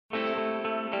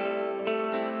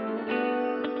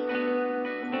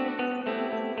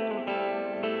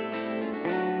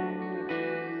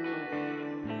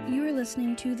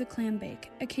listening to The Clam Bake,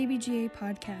 a KBGA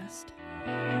podcast.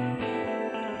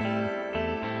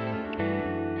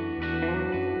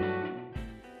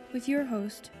 With your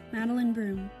host, Madeline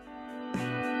Broom.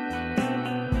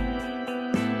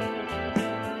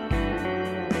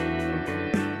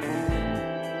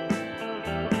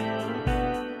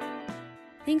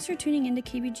 Thanks for tuning into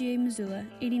KBGA Missoula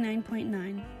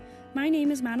 89.9. My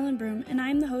name is Madeline Broom, and I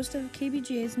am the host of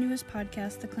KBGA's newest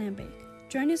podcast, The Clam Bake.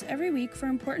 Join us every week for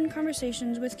important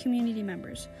conversations with community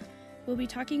members. We'll be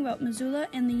talking about Missoula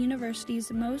and the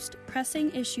university's most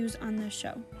pressing issues on this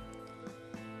show.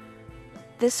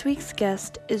 This week's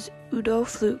guest is Udo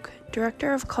Fluck,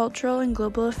 Director of Cultural and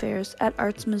Global Affairs at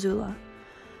Arts Missoula.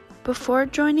 Before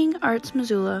joining Arts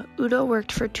Missoula, Udo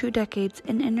worked for 2 decades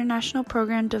in international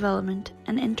program development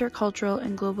and intercultural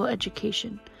and global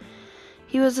education.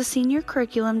 He was a senior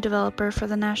curriculum developer for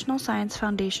the National Science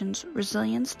Foundation's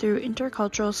Resilience Through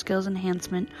Intercultural Skills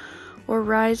Enhancement, or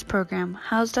RISE program,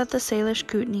 housed at the Salish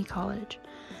Kootenai College.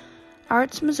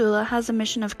 Arts Missoula has a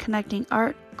mission of connecting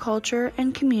art, culture,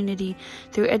 and community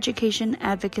through education,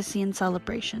 advocacy, and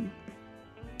celebration.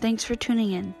 Thanks for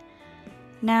tuning in.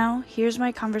 Now, here's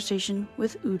my conversation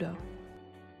with Udo.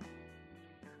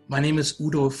 My name is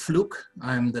Udo Fluck.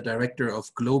 I'm the Director of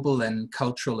Global and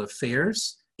Cultural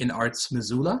Affairs in Arts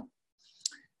Missoula,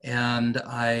 and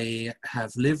I have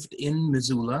lived in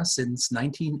Missoula since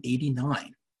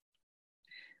 1989.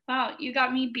 Wow, you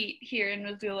got me beat here in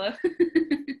Missoula.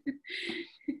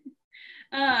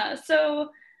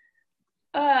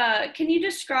 Can you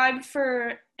describe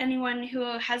for anyone who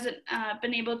hasn't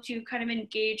been able to kind of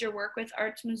engage or work with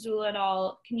Arts Missoula at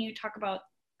all, can you talk about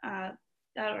that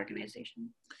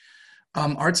organization?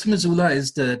 Arts Missoula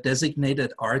is the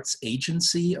designated arts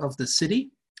agency of the city,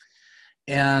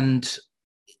 and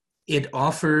it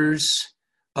offers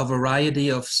a variety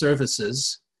of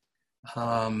services,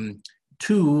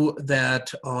 2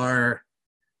 that are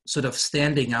sort of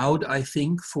standing out, I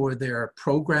think, for their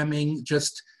programming,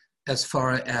 just as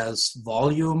far as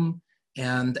volume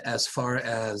and as far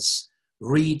as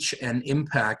reach and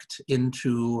impact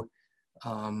into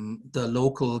the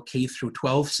local K through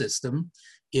 12 system,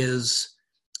 is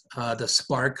the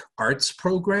Spark Arts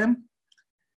program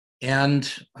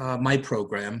and my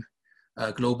program,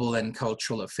 Global and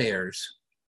Cultural Affairs.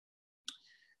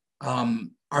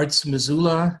 Arts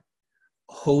Missoula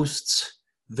hosts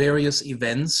various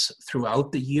events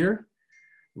throughout the year.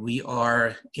 We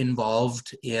are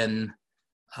involved in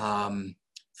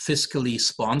fiscally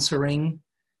sponsoring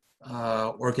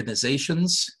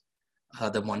organizations.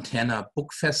 The Montana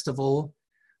Book Festival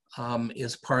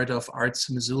is part of Arts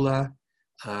Missoula.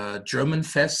 German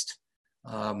Fest,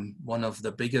 one of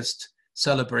the biggest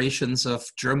celebrations of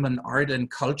German art and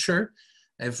culture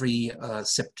every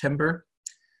September,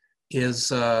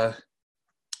 is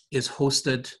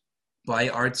hosted by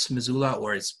Arts Missoula,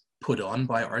 or is put on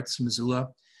by Arts Missoula.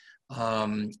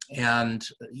 And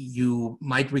you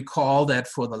might recall that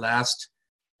for the last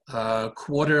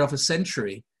quarter of a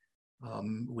century,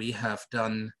 we have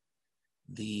done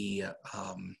the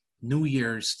New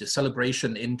Year's, the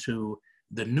celebration into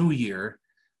the New Year,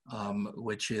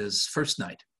 which is First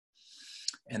Night.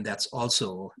 And that's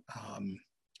also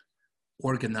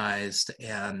organized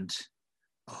and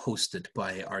hosted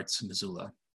by Arts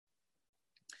Missoula.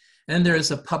 And there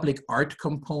is a public art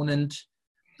component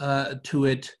to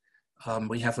it.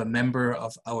 We have a member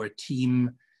of our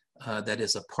team that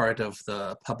is a part of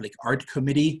the Public Art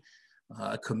Committee,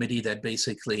 a committee that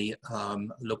basically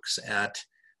looks at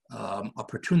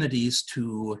opportunities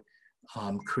to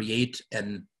create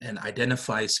and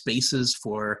identify spaces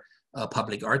for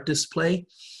public art display.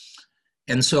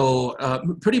 And so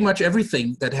pretty much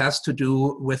everything that has to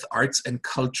do with arts and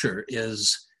culture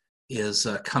is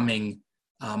coming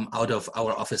out of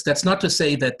our office. That's not to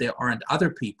say that there aren't other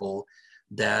people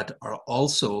that are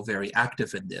also very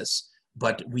active in this,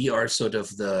 but we are sort of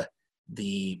the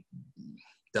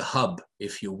hub,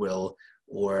 if you will,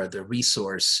 or the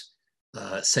resource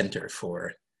center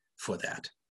for that.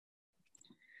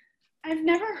 I've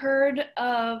never heard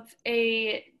of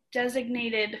a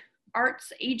designated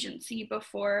arts agency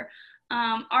before.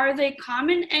 Are they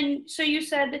common? And so you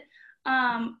said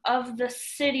of the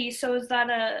city, so is that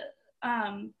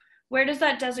where does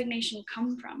that designation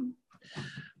come from?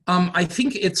 I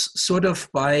think it's sort of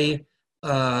by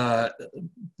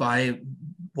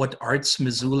what Arts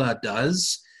Missoula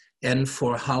does and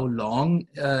for how long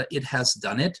it has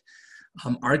done it.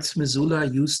 Arts Missoula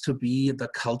used to be the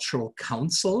Cultural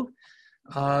Council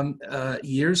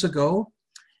years ago,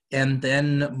 and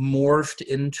then morphed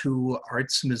into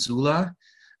Arts Missoula.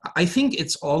 I think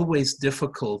it's always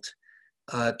difficult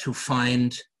to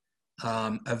find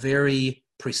a very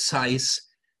precise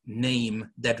name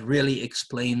that really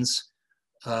explains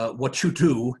what you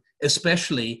do,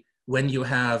 especially when you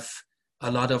have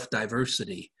a lot of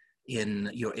diversity in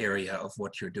your area of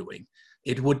what you're doing.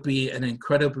 It would be an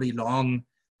incredibly long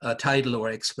title or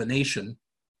explanation.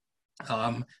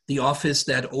 The office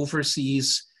that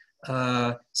oversees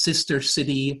sister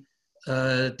city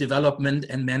development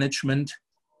and management,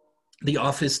 the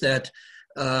office that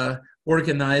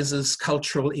organizes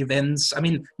cultural events. I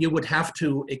mean, you would have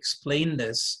to explain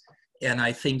this, and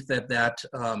I think that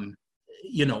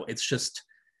you know, it's just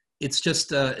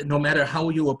no matter how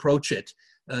you approach it,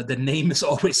 the name is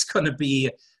always going to be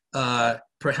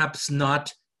perhaps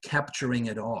not capturing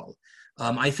it all.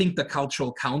 I think the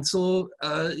Cultural Council,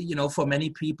 you know, for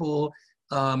many people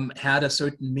had a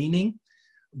certain meaning,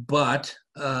 but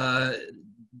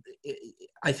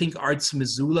I think Arts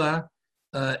Missoula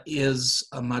is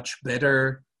a much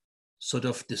better sort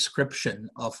of description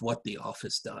of what the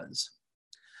office does.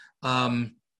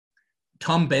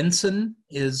 Tom Benson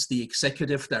is the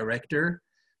executive director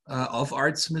of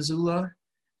Arts Missoula,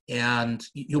 and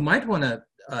you might want to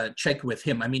check with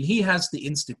him. I mean, he has the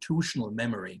institutional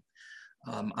memory.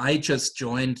 I just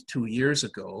joined 2 years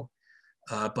ago,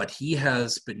 but he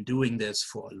has been doing this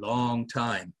for a long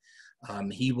time.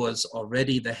 He was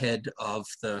already the head of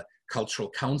the Cultural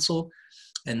Council,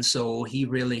 and so he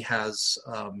really has,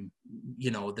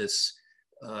 you know, this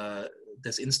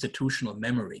institutional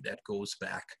memory that goes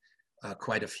back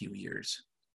quite a few years.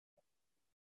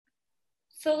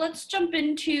 So let's jump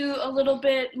into a little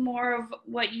bit more of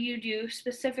what you do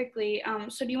specifically.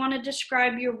 So do you want to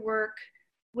describe your work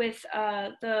with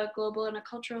the Global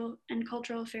and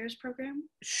Cultural Affairs program?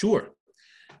 Sure.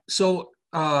 So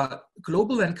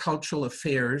Global and Cultural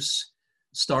Affairs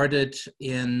started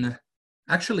in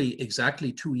actually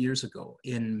exactly 2 years ago,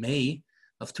 in May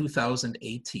of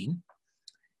 2018.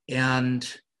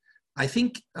 And I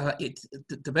think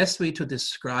the best way to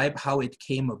describe how it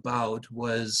came about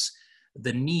was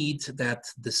the need that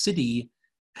the city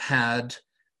had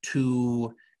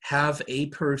to have a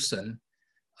person,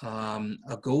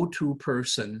 a go-to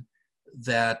person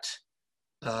that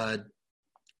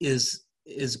is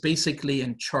basically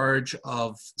in charge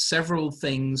of several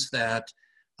things that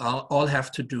all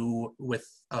have to do with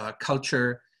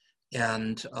culture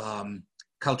and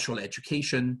cultural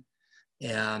education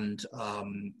and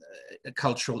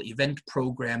cultural event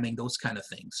programming, those kind of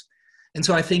things. And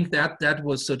so I think that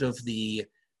was sort of the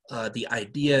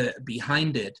idea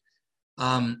behind it.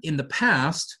 In the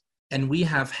past, and we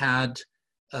have had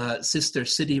sister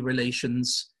city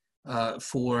relations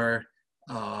for,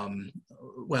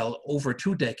 well, over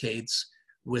 2 decades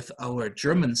with our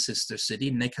German sister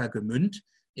city, Neckargemünd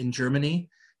in Germany,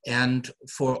 and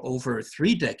for over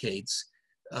 3 decades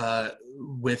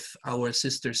with our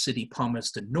sister city,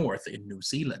 Palmerston North in New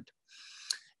Zealand.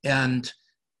 And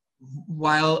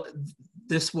while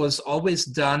this was always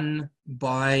done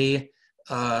by,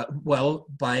 or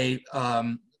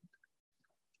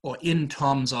in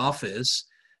Tom's office,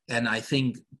 and I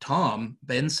think Tom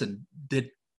Benson did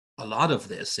a lot of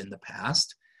this in the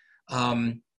past,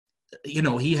 you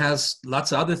know, he has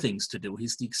lots of other things to do.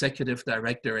 He's the executive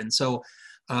director. And so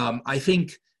I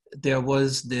think there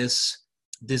was this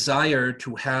desire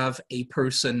to have a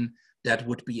person that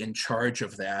would be in charge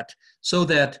of that, so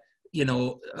that, you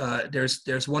know,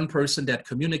 there's one person that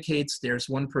communicates, there's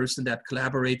one person that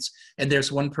collaborates, and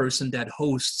there's one person that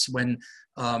hosts when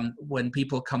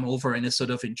people come over and is sort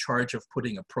of in charge of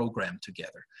putting a program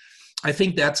together. I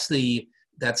think that's the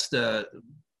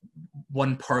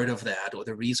one part of that, or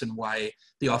the reason why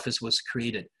the office was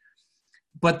created.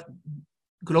 But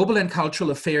Global and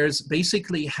Cultural Affairs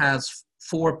basically has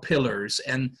 4 pillars,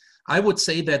 and I would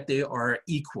say that they are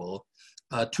equal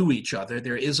to each other.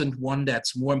 There isn't one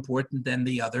that's more important than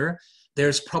the other.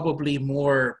 There's probably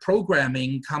more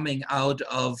programming coming out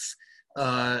of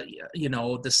you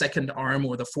know, the second arm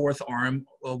or the fourth arm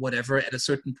or whatever at a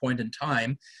certain point in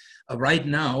time. Right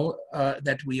now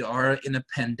that we are in a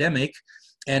pandemic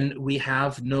and we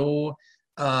have no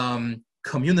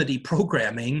community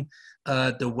programming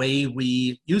the way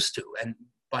we used to. And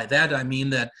by that, I mean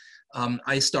that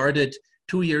I started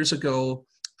 2 years ago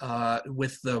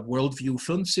with the Worldview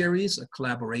film series, a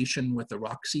collaboration with the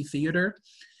Roxy Theater.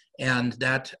 And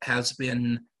that has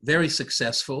been very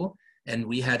successful. And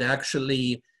we had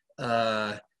actually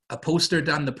a poster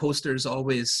done. The poster is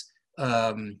always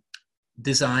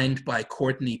designed by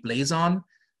Courtney Blazon,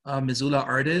 a Missoula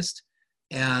artist.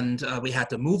 And we had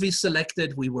the movie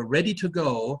selected. We were ready to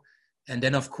go. And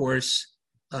then, of course,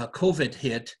 COVID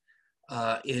hit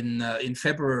in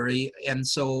February. And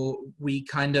so we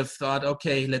kind of thought,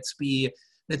 okay, let's be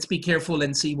let's be careful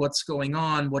and see what's going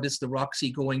on. What is the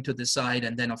Roxy going to decide?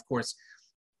 And then, of course,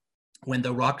 when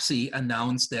the Roxy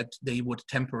announced that they would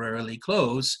temporarily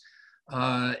close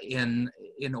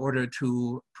in order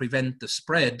to prevent the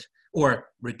spread or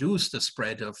reduce the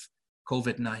spread of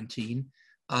COVID-19,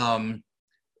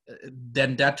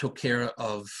 then that took care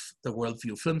of the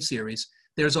Worldview film series.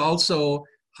 There's also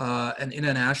an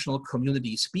international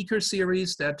community speaker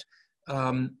series that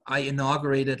I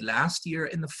inaugurated last year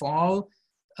in the fall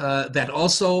that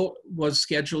also was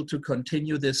scheduled to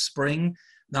continue this spring.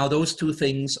 Now, those two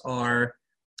things are,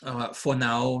 for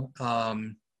now,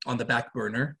 on the back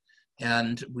burner,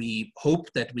 and we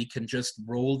hope that we can just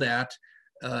roll that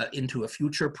into a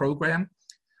future program.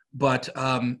 But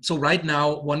so right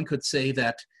now, one could say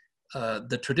that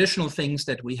the traditional things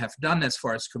that we have done as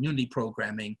far as community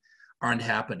programming aren't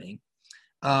happening.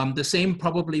 The same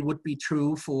probably would be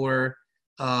true for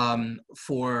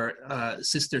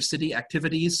sister city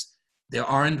activities. There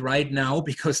aren't right now,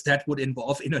 because that would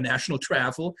involve international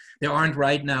travel. There aren't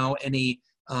right now any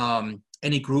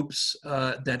groups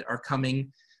that are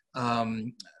coming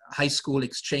high school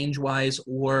exchange-wise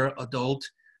or adult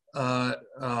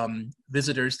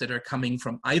visitors that are coming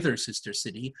from either sister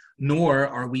city, nor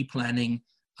are we planning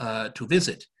to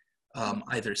visit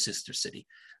either sister city.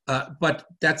 But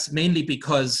that's mainly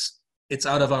because it's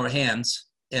out of our hands,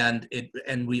 and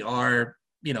we are,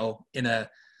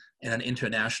 in an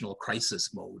international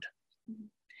crisis mode.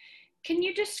 Can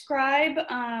you describe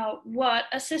what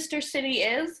a sister city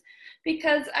is?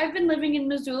 Because I've been living in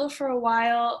Missoula for a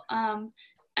while,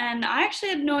 and I actually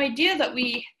had no idea that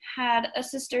we had a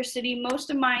sister city. Most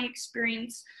of my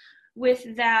experience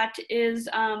with that is,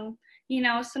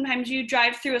 sometimes you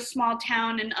drive through a small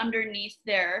town and underneath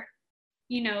there,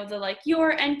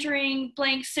 you're entering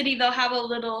blank city, they'll have a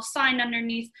little sign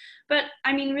underneath. But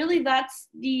I mean, really, that's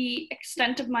the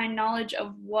extent of my knowledge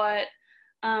of what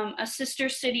a sister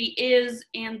city is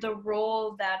and the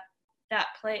role that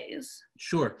plays.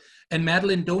 Sure. And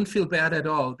Madeline, don't feel bad at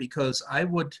all, because I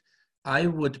would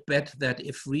bet that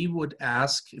if we would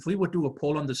do a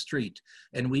poll on the street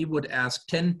and we would ask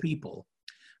 10 people,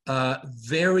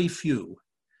 very few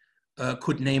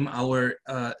could name our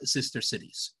sister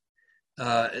cities.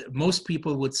 Most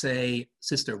people would say,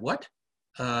 sister what?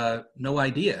 No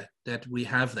idea that we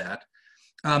have that.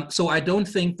 So I don't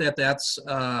think that that's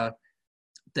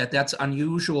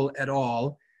unusual at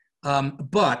all.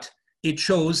 But it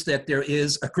shows that there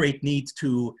is a great need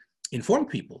to inform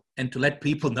people and to let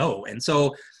people know. And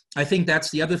so I think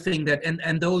that's the other thing that,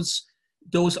 and those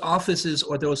offices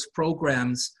or those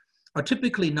programs are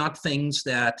typically not things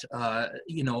that,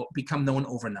 become known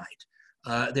overnight.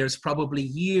 There's probably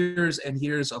years and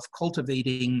years of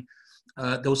cultivating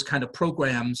those kind of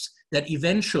programs that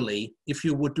eventually, if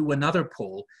you would do another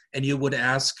poll and you would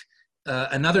ask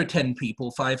another 10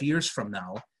 people 5 years from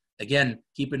now, again,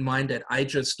 keep in mind that I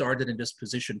just started in this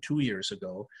position 2 years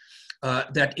ago,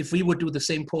 that if we would do the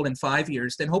same poll in 5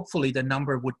 years, then hopefully the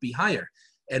number would be higher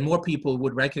and more people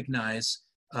would recognize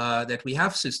that we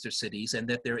have sister cities and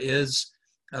that there is,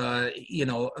 a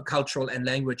cultural and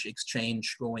language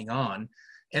exchange going on.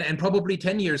 And probably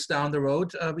 10 years down the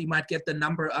road, we might get the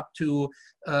number up to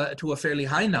a fairly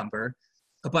high number.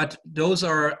 But those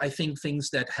are, I think,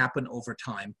 things that happen over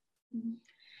time. Mm-hmm.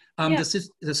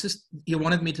 You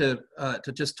wanted me to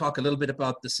just talk a little bit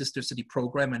about the Sister City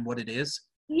program and what it is?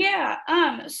 Yeah,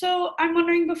 so I'm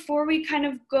wondering, before we kind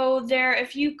of go there,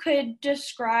 if you could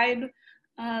describe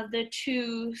the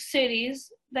two cities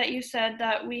that you said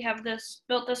that we have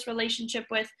built this relationship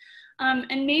with,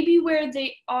 and maybe where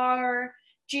they are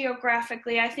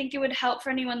geographically. I think it would help for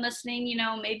anyone listening,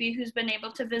 maybe who's been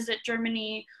able to visit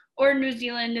Germany or New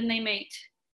Zealand, and they might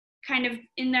kind of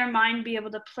in their mind be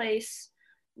able to place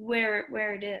where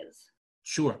it is.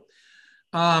 Sure.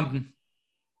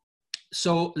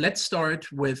 So let's start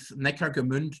with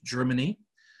Neckargemünd, Germany,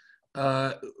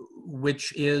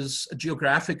 which is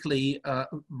geographically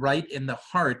right in the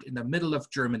heart, in the middle of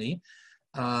Germany.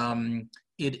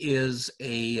 It is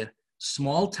a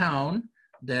small town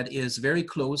that is very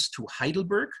close to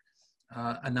Heidelberg,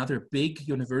 another big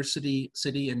university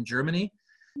city in Germany.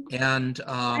 And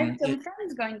I have some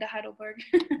friends going to Heidelberg.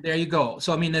 There you go.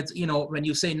 So I mean, it's, when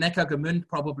you say Neckargemünd,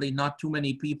 probably not too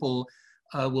many people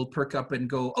will perk up and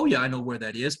go, oh yeah, I know where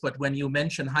that is. But when you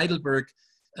mention Heidelberg,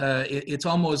 it's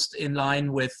almost in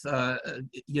line with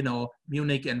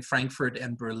Munich and Frankfurt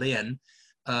and Berlin,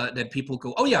 that people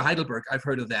go, oh yeah, Heidelberg, I've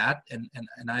heard of that, and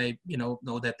I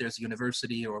know that there's a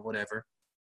university or whatever.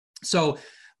 So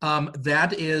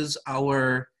that is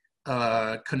our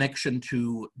connection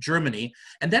to Germany,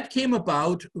 and that came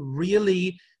about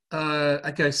really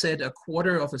like I said, a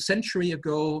quarter of a century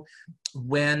ago,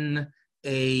 when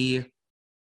a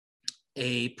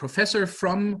professor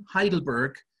from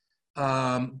Heidelberg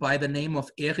by the name of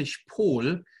Erich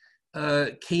Pohl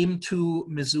came to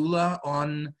Missoula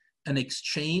on an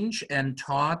exchange and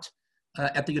taught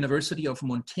at the University of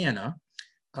Montana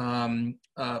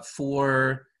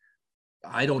for,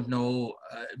 I don't know,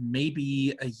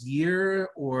 maybe a year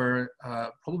or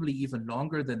probably even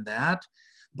longer than that.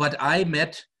 But I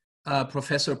met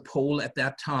Professor Pohl at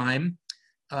that time,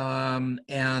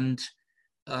 and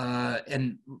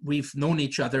we've known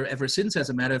each other ever since. As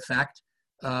a matter of fact,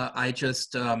 I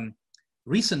just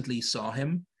recently saw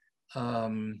him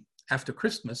after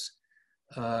Christmas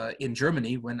in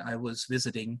Germany when I was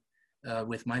visiting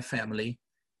with my family,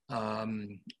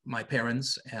 my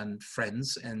parents and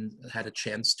friends, and had a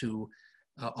chance to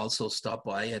also stop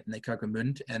by at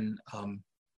Neckargemünd and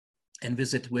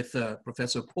visit with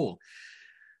Professor Pohl.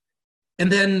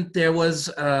 And then there was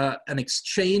an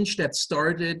exchange that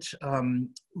started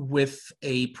with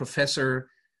a professor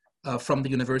from the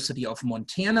University of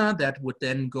Montana that would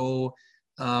then go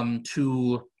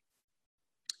to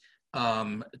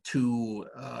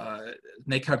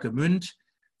Neckargemünd,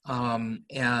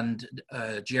 and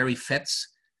Jerry Fetz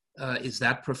is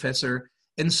that professor.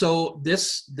 And so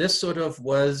this sort of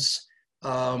was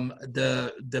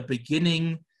the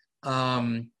beginning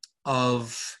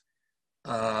of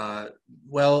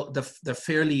well, the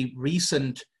fairly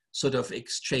recent sort of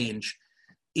exchange.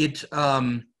 It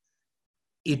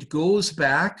goes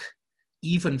back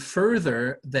even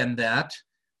further than that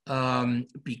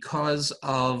because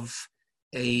of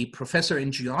a professor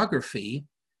in geography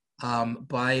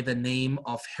by the name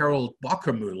of Harold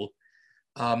Bockermühl,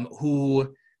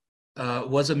 who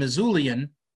was a Missoulian,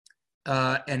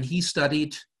 and he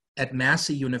studied at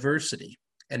Massey University.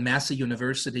 And Massey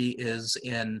University is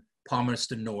in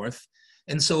Palmerston North.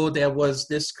 And so there was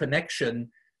this connection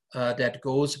that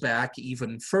goes back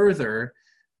even further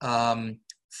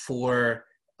for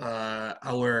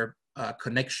our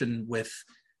connection with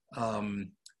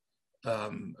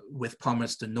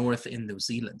Palmerston North in New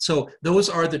Zealand. So those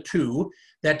are the two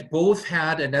that both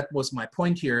had, and that was my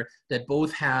point here, that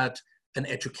both had an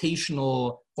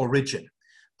educational origin.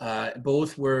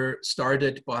 Both were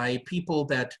started by people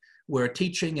that were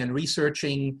teaching and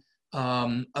researching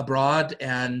abroad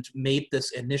and made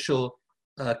this initial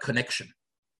connection.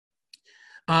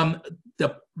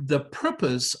 The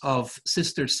purpose of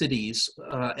sister cities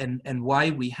and why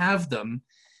we have them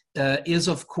is,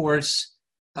 of course,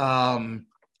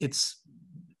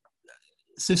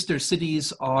 sister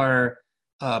cities are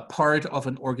part of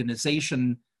an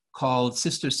organization called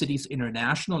Sister Cities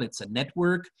International. It's a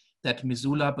network that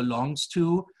Missoula belongs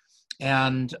to,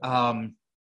 and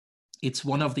it's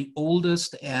one of the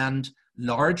oldest and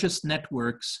largest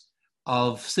networks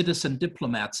of citizen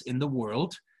diplomats in the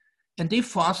world. And they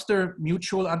foster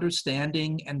mutual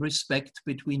understanding and respect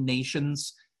between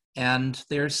nations and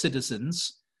their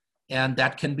citizens. And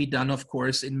that can be done, of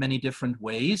course, in many different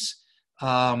ways,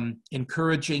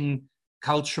 encouraging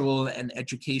cultural and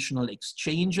educational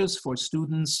exchanges for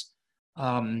students,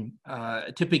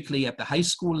 typically at the high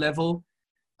school level.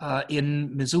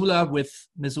 In Missoula, with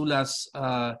Missoula's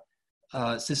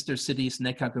sister cities,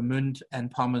 Neckargemünd and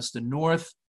Palmerston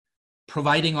North,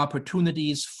 providing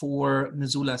opportunities for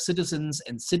Missoula citizens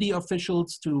and city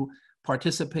officials to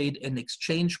participate in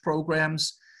exchange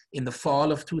programs. In the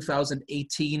fall of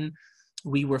 2018,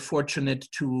 we were fortunate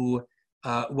to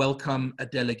welcome a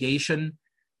delegation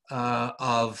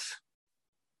of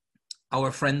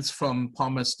our friends from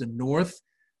Palmerston North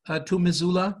to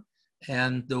Missoula,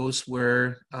 and those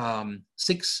were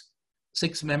six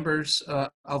members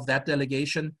of that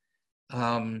delegation.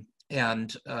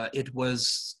 And it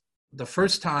was the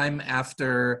first time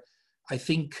after, I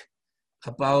think,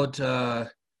 about an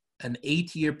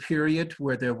 8-year period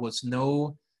where there was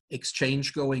no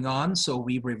exchange going on. So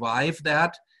we revived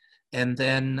that. And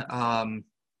then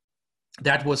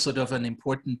that was sort of an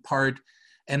important part.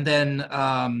 And then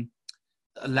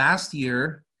last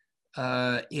year,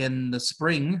 in the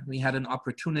spring, we had an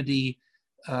opportunity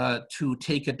to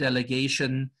take a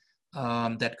delegation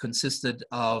that consisted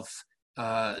of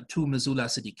 2 Missoula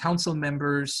City Council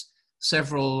members,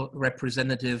 several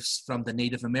representatives from the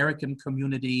Native American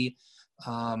community,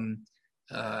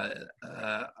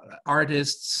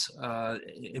 artists.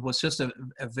 It was just a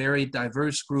very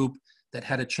diverse group that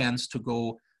had a chance to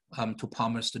go to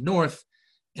Palmerston North.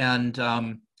 And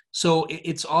so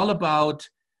it's all about,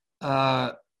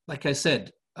 like I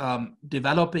said,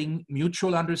 developing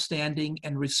mutual understanding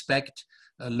and respect,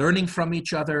 learning from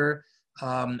each other,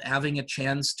 having a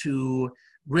chance to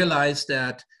realize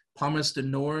that Palmerston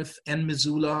North and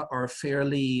Missoula are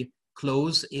fairly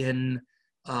close in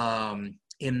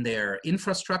their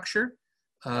infrastructure.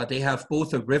 They have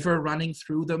both a river running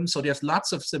through them, so there's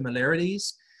lots of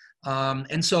similarities.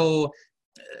 And so,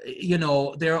 you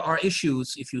know, there are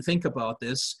issues, if you think about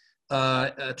this,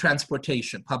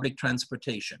 transportation, public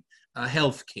transportation,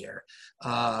 healthcare,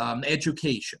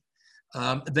 education,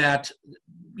 that,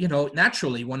 you know,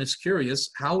 naturally one is curious,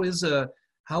 how is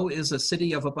a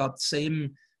city of about the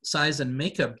same size and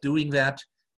makeup doing that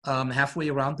halfway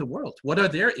around the world? What are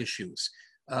their issues?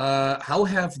 How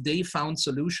have they found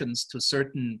solutions to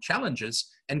certain challenges?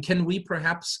 And can we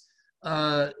perhaps,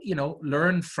 you know,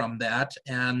 learn from that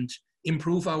and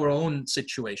improve our own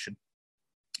situation?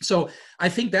 So I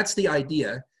think that's the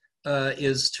idea,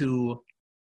 is to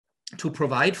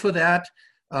provide for that,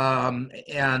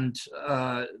 and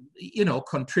you know,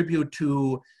 contribute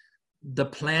to the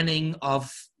planning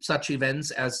of such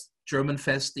events as German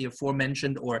Fest, the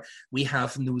aforementioned, or we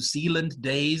have New Zealand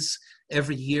Days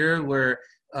every year where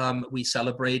we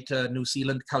celebrate New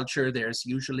Zealand culture. There's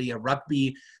usually a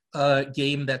rugby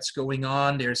game that's going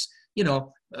on. There's, you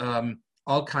know,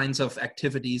 all kinds of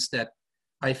activities that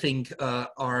I think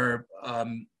are,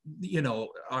 you know,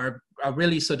 are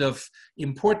really sort of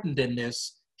important in this.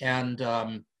 And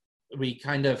we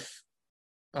kind of,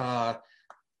 I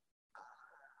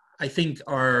think,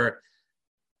 are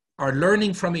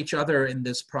learning from each other in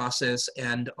this process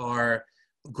and are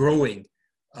growing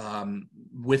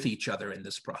with each other in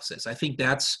this process. I think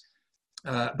that's,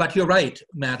 but you're right,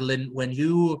 Madeline, when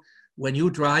you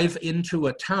drive into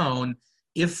a town,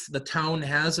 if the town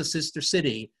has a sister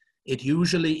city, it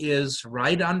usually is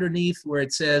right underneath where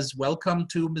it says, "Welcome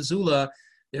to Missoula."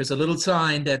 There's a little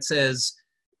sign that says,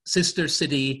 "Sister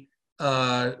City,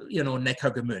 you know,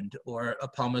 Neckargemünd," or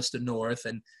Palmerston North.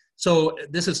 And so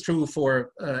this is true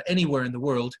for anywhere in the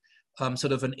world,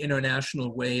 sort of an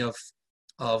international way of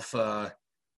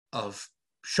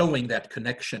showing that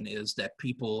connection is that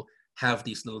people have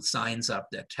these little signs up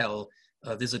that tell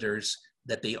visitors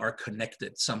that they are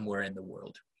connected somewhere in the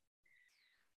world.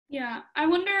 Yeah, I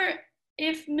wonder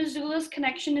if Missoula's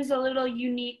connection is a little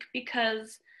unique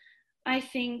because I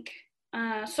think,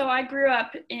 so I grew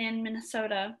up in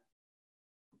Minnesota,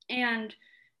 and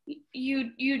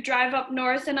you drive up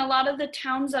north, and a lot of the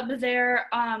towns up there,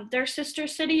 their sister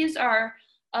cities are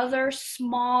other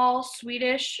small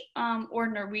Swedish or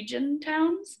Norwegian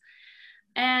towns.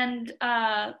 And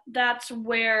that's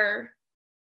where,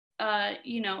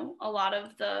 you know, a lot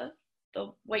of the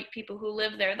white people who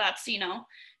live there, that's, you know,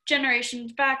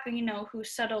 generations back, you know, who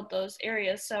settled those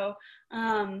areas. So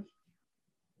I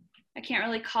can't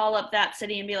really call up that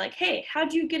city and be like, "Hey,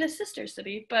 how'd you get a sister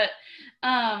city?" But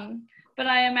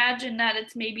I imagine that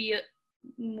it's maybe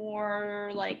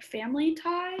more like family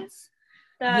ties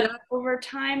that over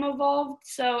time evolved.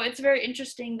 So it's very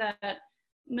interesting that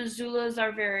Missoulas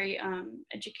are very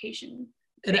education.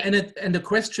 And the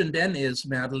question then is,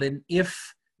 Madeline, if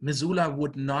Missoula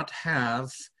would not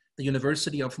have the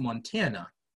University of Montana,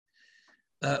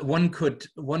 one could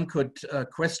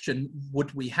question,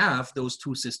 would we have those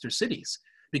two sister cities?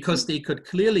 Because they could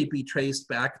clearly be traced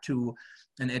back to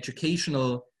an educational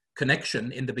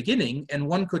connection in the beginning. And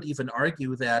one could even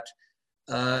argue that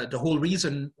the whole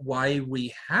reason why we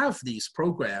have these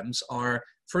programs are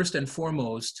first and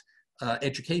foremost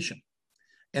education.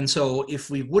 And so if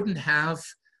we wouldn't have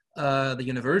the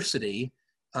university,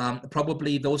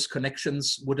 probably those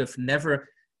connections would have never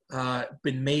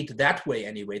been made that way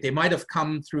anyway. They might have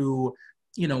come through,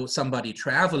 you know, somebody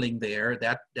traveling there,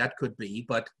 that could be,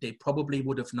 but they probably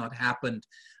would have not happened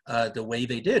the way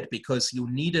they did, because you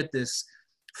needed this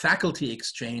faculty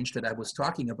exchange that I was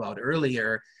talking about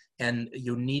earlier, and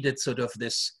you needed sort of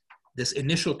this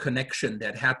initial connection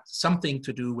that had something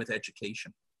to do with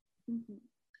education. Mm-hmm.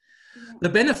 Yeah. The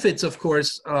benefits, of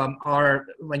course, are,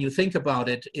 when you think about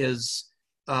it, is,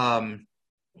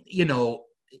 you know,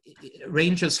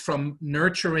 ranges from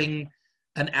nurturing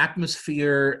an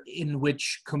atmosphere in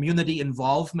which community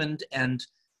involvement and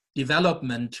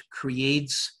development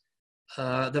creates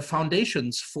the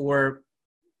foundations for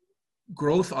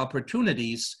growth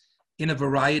opportunities in a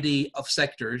variety of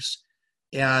sectors,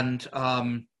 and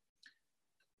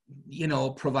you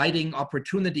know, providing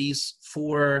opportunities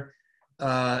for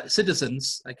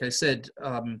citizens, like I said,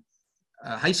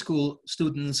 high school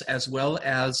students as well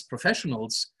as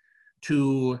professionals,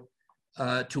 to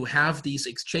have these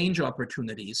exchange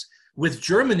opportunities. With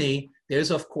Germany,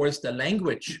 there's of course the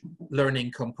language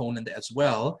learning component as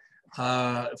well,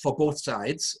 for both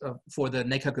sides, for the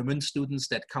Neckargemünd students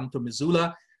that come to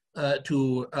Missoula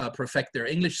to perfect their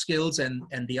English skills,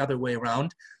 and the other way around.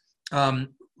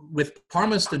 With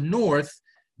Palmerston North,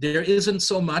 there isn't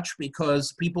so much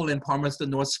because people in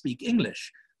Palmerston North speak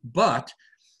English, but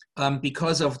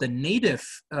because of the native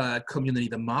community,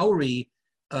 the Maori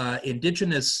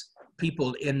indigenous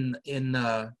people in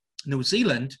New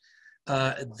Zealand,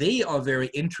 they are very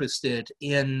interested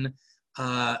in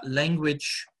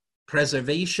language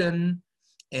preservation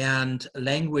and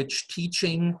language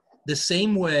teaching the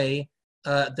same way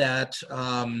that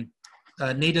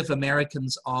Native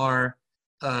Americans are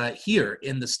here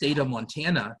in the state of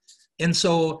Montana. And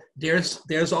so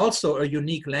there's also a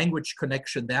unique language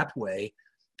connection that way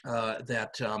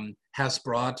that has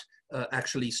brought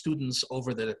actually students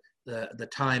over the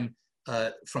time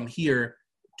from here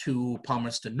to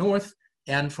Palmerston North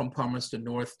and from Palmerston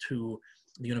North to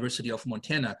the University of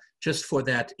Montana, just for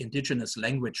that indigenous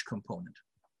language component.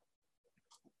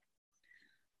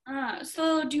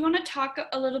 So do you want to talk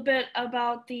a little bit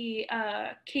about the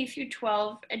K through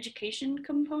 12 education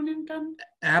component then?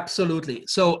 Absolutely.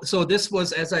 So this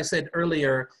was, as I said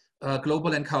earlier,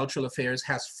 Global and Cultural Affairs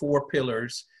has 4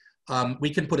 pillars. We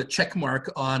can put a check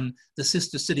mark on the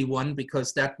Sister City one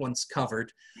because that one's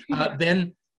covered.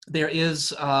 Then there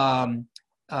is a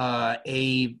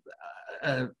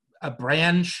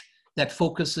branch that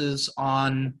focuses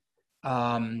on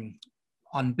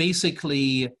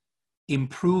basically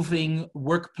improving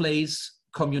workplace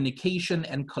communication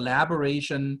and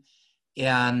collaboration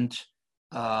and,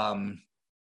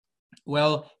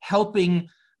 well, helping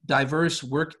diverse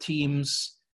work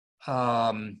teams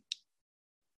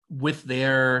with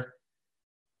their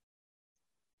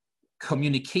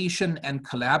communication and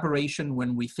collaboration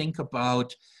when we think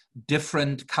about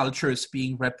different cultures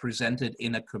being represented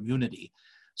in a community.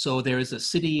 So there is a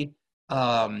city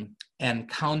and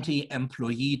county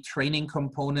employee training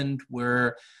component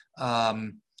where,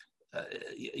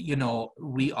 you know,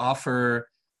 we offer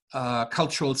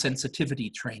cultural sensitivity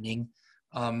training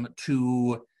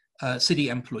to city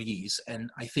employees. And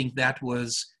I think that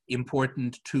was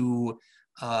important to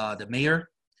the mayor,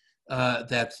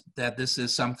 that this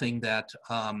is something that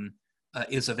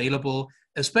is available,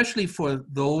 especially for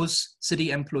those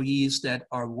city employees that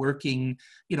are working,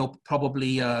 you know,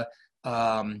 probably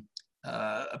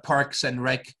Parks and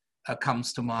Rec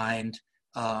comes to mind,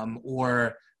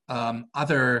 or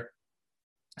other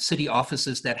city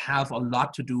offices that have a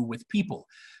lot to do with people.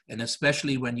 And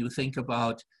especially when you think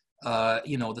about,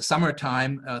 you know, the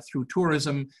summertime through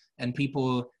tourism and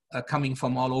people coming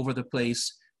from all over the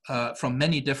place, from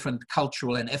many different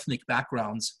cultural and ethnic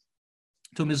backgrounds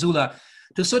to Missoula,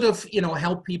 to sort of, you know,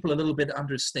 help people a little bit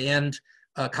understand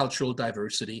cultural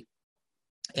diversity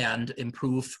and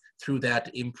improve through that,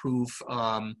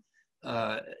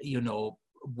 you know,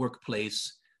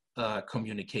 workplace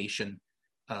communication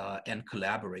and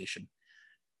collaboration.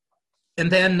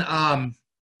 And then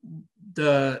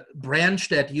the branch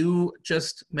that you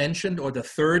just mentioned, or the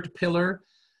 3rd pillar,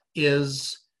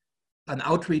 is an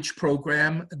outreach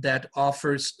program that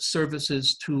offers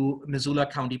services to Missoula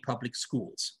County Public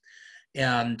Schools.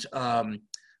 And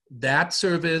that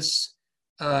service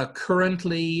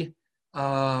currently,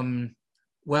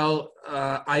 well,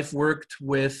 I've worked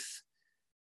with,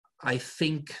 I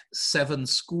think, 7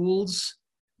 schools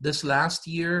this last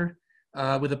year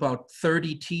with about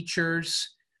 30 teachers,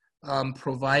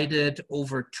 provided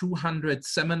over 200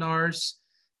 seminars,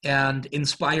 and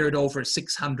inspired over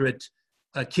 600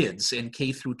 kids in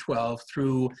K through 12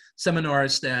 through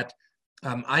seminars that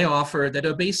I offer that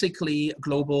are basically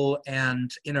global and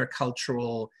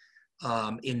intercultural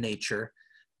in nature.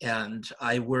 And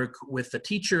I work with the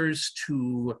teachers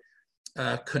to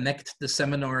connect the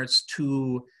seminars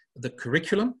to the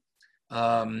curriculum.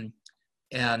 And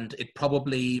it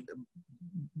probably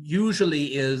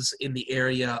usually is in the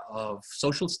area of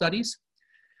social studies,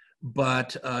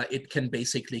 but it can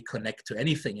basically connect to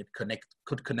anything. It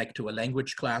could connect to a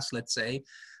language class, let's say.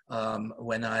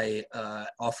 When I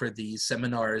offer these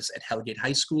seminars at Hellgate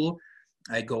High School,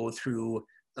 I go through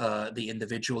the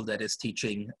individual that is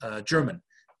teaching German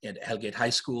at Hellgate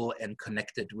High School and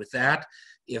connect it with that.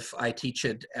 If I teach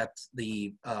it at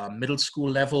the middle school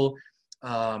level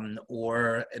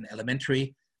or an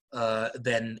elementary,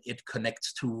 then it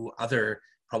connects to other,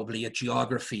 probably a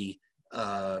geography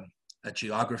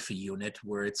unit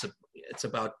where it's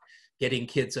about getting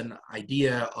kids an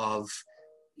idea of,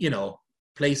 you know,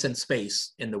 place and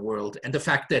space in the world, and the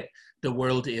fact that the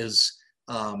world is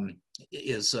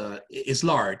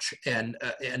large, and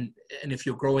if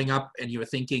you're growing up and you're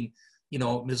thinking, you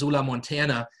know, Missoula,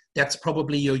 Montana, that's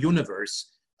probably your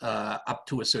universe up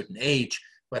to a certain age.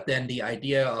 But then the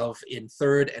idea of in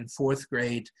 3rd and 4th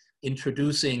grade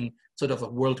introducing sort of a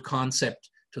world concept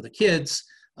to the kids,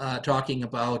 talking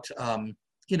about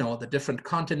you know, the different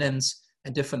continents,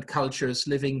 and different cultures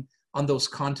living on those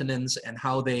continents and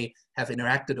how they have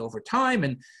interacted over time.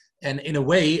 And in a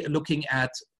way, looking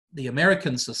at the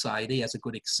American society as a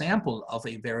good example of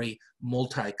a very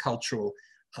multicultural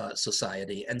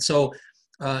society. And so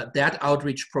that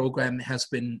outreach program has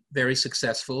been very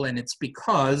successful, and it's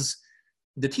because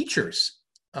the teachers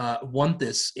want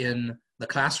this in the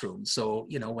classroom. So,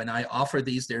 when I offer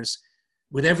these,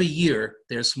 with every year,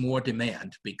 there's more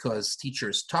demand because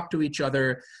teachers talk to each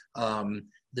other.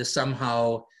 There's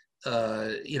somehow,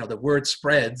 the word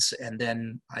spreads, and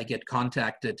then I get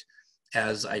contacted,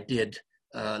 as I did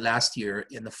last year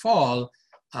in the fall,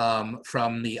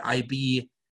 from the IB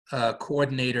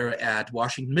coordinator at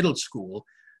Washington Middle School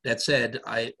that said,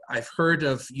 I've heard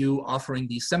of you offering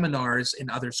these seminars in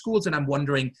other schools, and I'm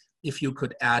wondering if you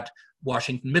could add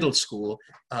Washington Middle School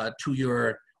to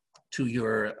your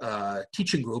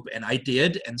teaching group. And I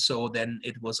did, and so then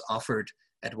it was offered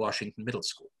at Washington Middle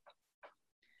School.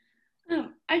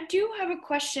 I do have a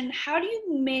question. How do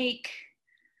you make,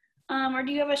 or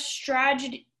do you have a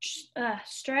strategy,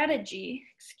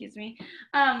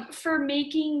 for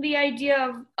making the idea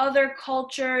of other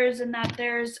cultures, and that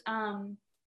there's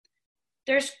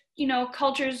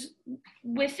cultures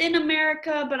within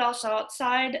America, but also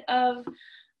outside of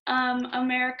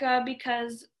America?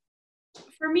 Because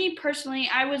for me personally,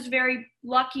 I was very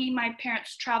lucky. My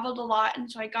parents traveled a lot, and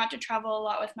so I got to travel a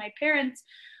lot with my parents.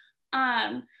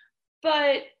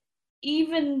 But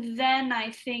even then,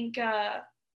 I think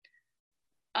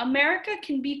America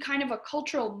can be kind of a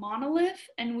cultural monolith,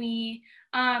 and we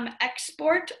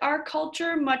export our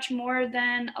culture much more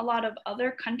than a lot of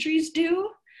other countries do.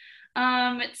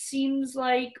 It seems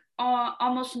like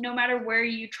almost no matter where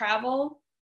you travel,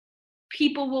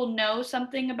 people will know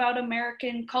something about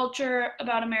American culture,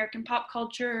 about American pop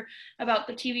culture, about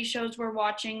the TV shows we're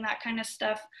watching, that kind of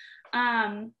stuff.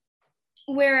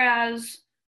 Whereas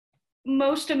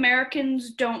most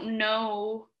Americans don't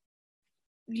know,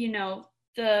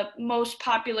 the most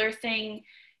popular thing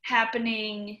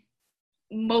happening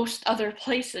most other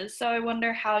places. So I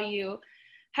wonder how you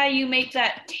make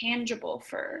that tangible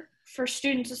for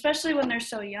students, especially when they're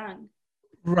so young.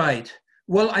 Right.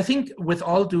 Well, I think with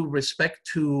all due respect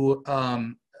to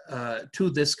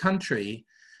this country,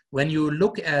 when you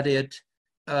look at it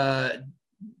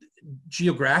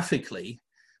geographically,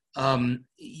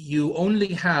 you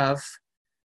only have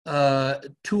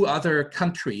two other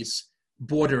countries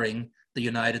bordering the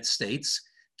United States,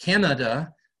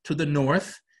 Canada to the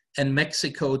north and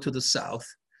Mexico to the south.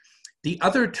 The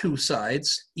other two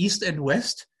sides, east and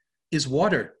west, is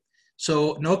water.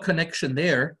 So no connection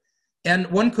there. And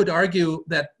one could argue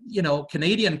that,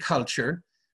 Canadian culture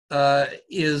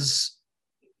is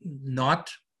not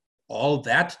all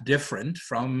that different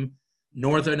from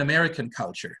Northern American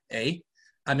culture, eh?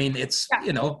 I mean, it's,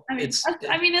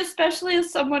 especially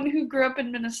as someone who grew up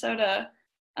in Minnesota,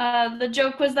 the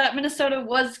joke was that Minnesota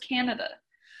was Canada.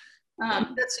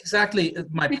 That's exactly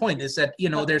my point, is that,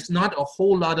 there's not a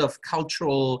whole lot of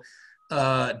cultural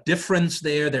difference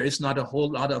there. There is not a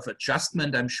whole lot of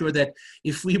adjustment. I'm sure that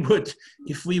if we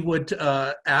would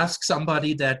ask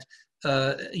somebody that,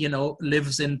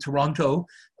 lives in Toronto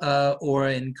or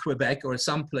in Quebec or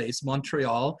someplace,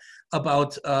 Montreal,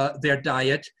 about their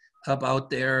diet, about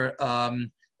their,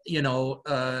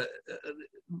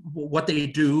 what they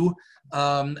do,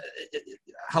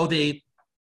 how they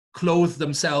clothe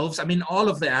themselves. I mean, all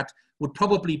of that would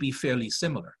probably be fairly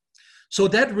similar. So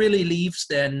that really leaves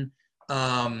then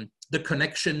the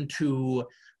connection to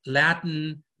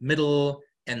Latin, Middle,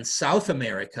 and South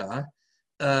America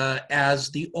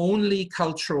as the only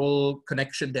cultural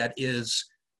connection that is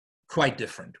quite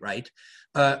different, right?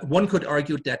 One could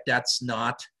argue that that's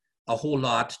not a whole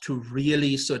lot to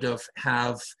really sort of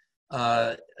have,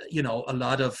 a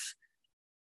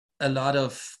lot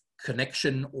of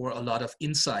connection or a lot of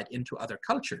insight into other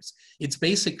cultures. It's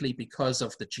basically because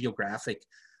of the geographic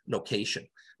location.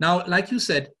 Now, like you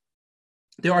said,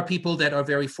 there are people that are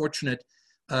very fortunate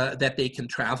that they can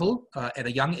travel at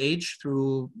a young age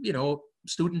through,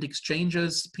 student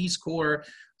exchanges, Peace Corps,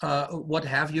 what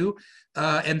have you.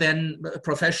 And then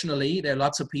professionally, there are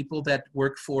lots of people that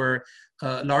work for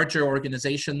larger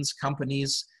organizations,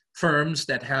 companies, firms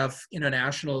that have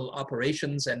international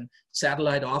operations and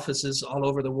satellite offices all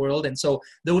over the world. And so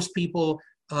those people,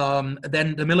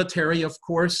 then the military, of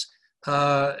course,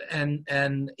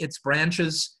 and its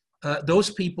branches,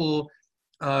 those people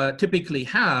typically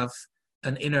have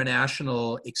an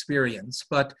international experience.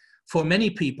 But for many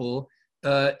people,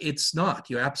 it's not.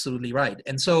 You're absolutely right.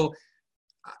 And so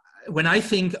when I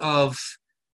think of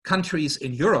countries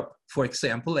in Europe, for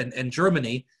example, and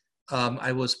Germany,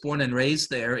 I was born and raised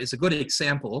there, is a good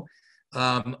example.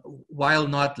 while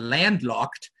not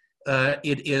landlocked,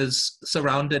 it is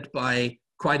surrounded by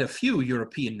quite a few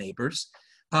European neighbors.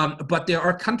 But there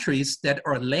are countries that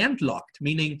are landlocked,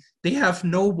 meaning they have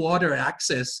no water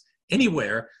access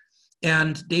anywhere.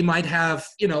 And they might have,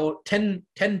 10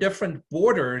 different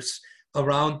borders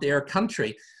around their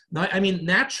country. Now, I mean,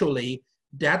 naturally,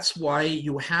 that's why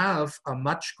you have a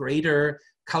much greater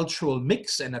cultural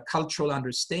mix and a cultural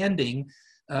understanding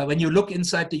when you look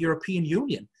inside the European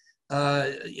Union.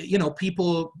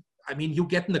 People, I mean, you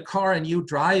get in the car and you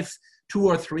drive 2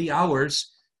 or 3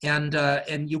 hours,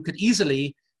 and you could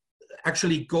easily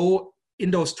actually go in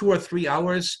those 2 or 3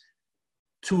 hours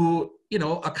to,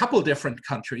 a couple different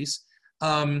countries.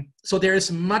 So there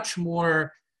is much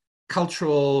more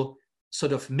cultural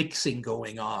sort of mixing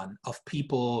going on of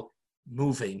people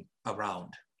moving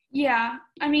around. Yeah,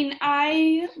 I mean,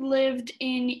 I lived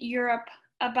in Europe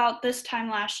about this time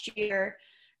last year,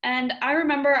 and I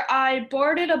remember I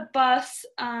boarded a bus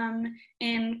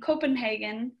in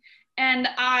Copenhagen, and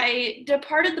I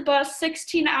departed the bus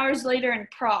 16 hours later in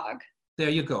Prague. There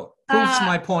you go. Proves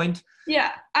my point.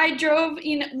 Yeah, I drove,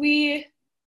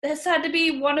 this had to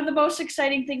be one of the most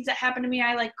exciting things that happened to me.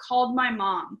 I called my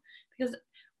mom because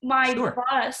my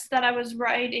bus that I was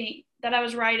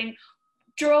riding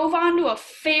drove onto a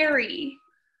ferry,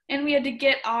 and we had to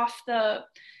get off the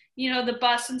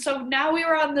bus. And so now we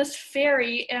were on this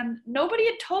ferry, and nobody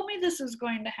had told me this was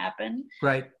going to happen.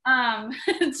 Right.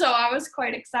 And so I was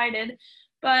quite excited.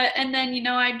 And then,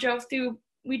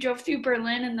 we drove through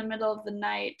Berlin in the middle of the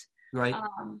night. Right.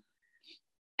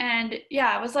 And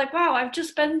yeah, I was like, wow, I've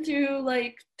just been through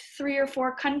 3 or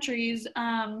 4 countries.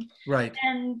 Right.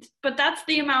 But that's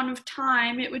the amount of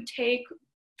time it would take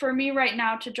for me right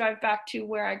now to drive back to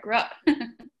where I grew up.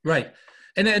 Right.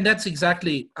 And that's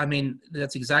exactly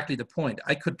the point.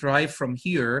 I could drive from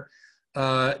here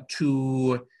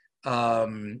to,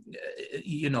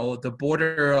 the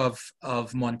border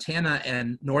of Montana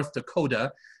and North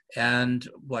Dakota, and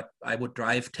I would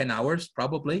drive 10 hours,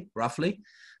 probably, roughly.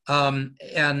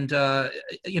 And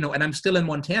I'm still in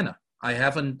Montana. I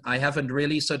haven't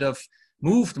really sort of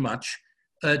moved much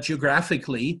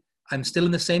geographically. I'm still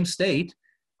in the same state,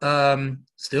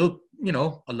 still,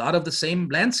 a lot of the same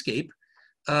landscape,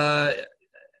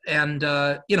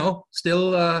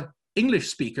 still English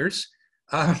speakers.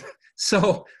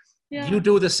 So yeah. You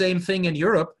do the same thing in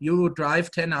Europe. You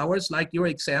drive 10 hours, like your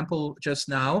example just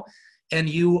now, and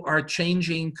you are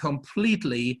changing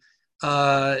completely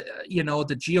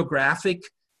the geographic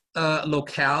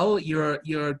locale.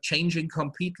 You're changing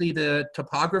completely the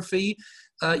topography.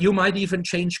 You might even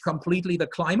change completely the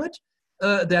climate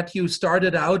that you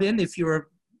started out in. If you're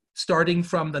starting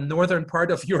from the northern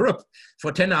part of Europe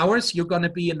for 10 hours, you're going to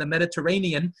be in the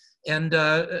Mediterranean, and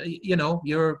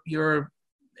you're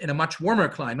in a much warmer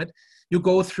climate. You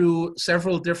go through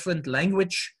several different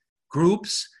language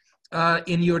groups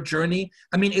in your journey.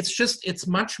 I mean, it's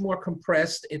much more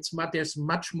compressed. There's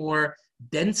much more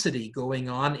density going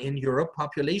on in Europe,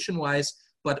 population-wise,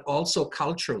 but also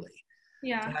culturally.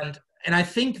 Yeah. And I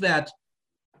think that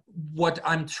what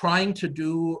I'm trying to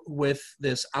do with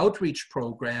this outreach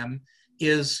program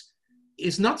is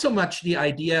not so much the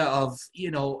idea of,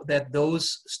 that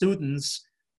those students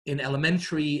in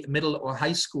elementary, middle, or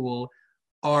high school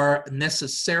are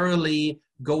necessarily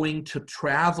going to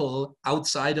travel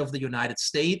outside of the United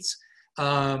States,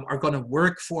 are going to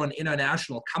work for an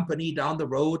international company down the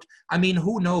road. I mean,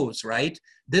 who knows, right?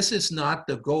 This is not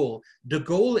the goal. The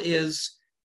goal is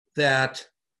that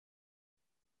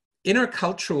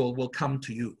intercultural will come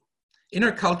to you.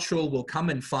 Intercultural will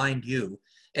come and find you.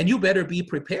 And you better be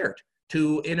prepared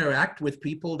to interact with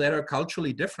people that are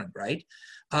culturally different, right?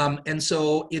 And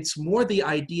so it's more the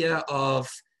idea of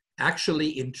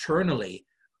actually internally,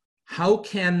 how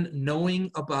can knowing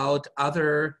about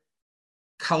other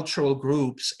cultural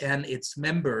groups and its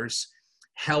members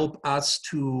help us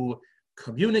to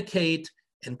communicate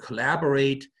and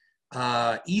collaborate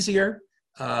easier,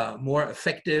 more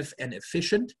effective and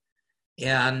efficient?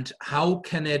 And how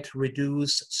can it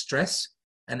reduce stress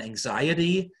and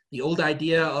anxiety? The old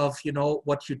idea of,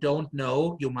 what you don't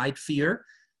know, you might fear,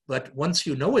 but once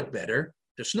you know it better,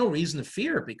 there's no reason to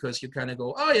fear, because you kind of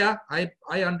go, oh yeah,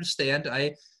 I understand.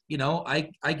 I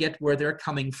get where they're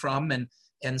coming from,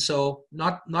 and so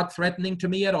not threatening to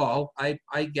me at all.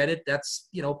 I get it. That's,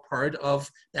 part of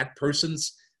that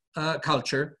person's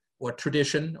culture or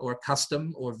tradition or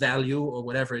custom or value or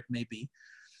whatever it may be.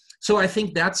 So I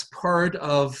think that's part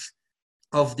of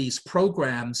these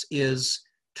programs, is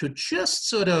to just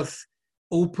sort of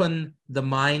open the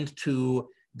mind to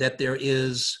that there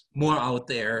is more out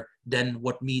there than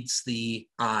what meets the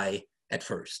eye at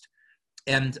first.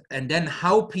 and then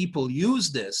how people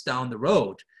use this down the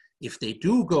road, if they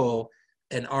do go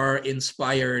and are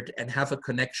inspired and have a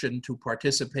connection to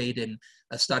participate in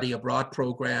a study abroad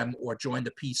program or join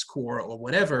the Peace Corps or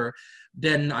whatever,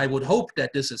 then I would hope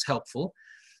that this is helpful.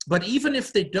 But even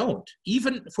if they don't,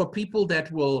 even for people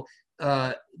that will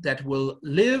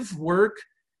live, work,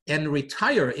 and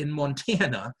retire in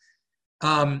Montana,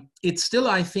 it still,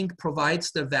 I think,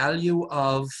 provides the value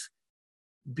of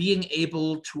being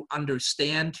able to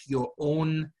understand your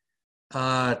own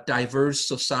diverse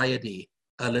society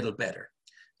a little better.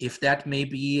 If that may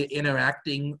be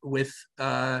interacting with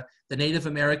the Native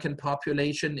American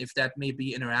population, if that may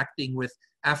be interacting with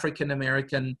African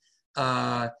American,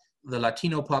 the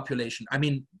Latino population. I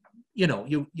mean, you know,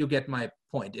 you get my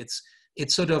point. It's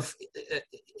sort of,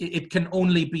 it can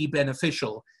only be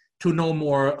beneficial to know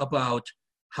more about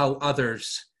how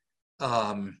others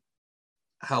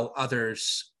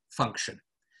function.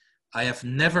 I have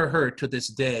never heard to this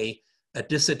day a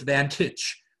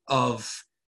disadvantage of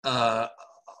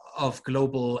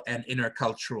global and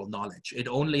intercultural knowledge. It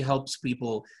only helps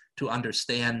people to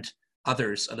understand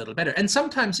others a little better, and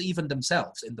sometimes even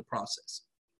themselves in the process.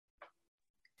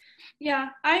 Yeah,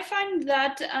 I find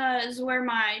that is where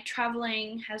my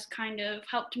traveling has kind of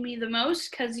helped me the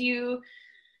most, because you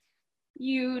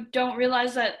don't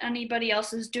realize that anybody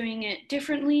else is doing it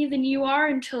differently than you are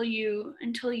until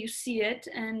you see it,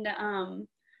 and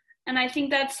I think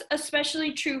that's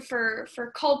especially true for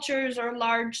cultures or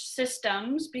large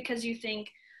systems, because you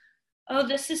think, oh,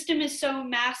 the system is so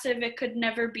massive it could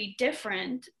never be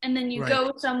different, and then you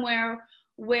go somewhere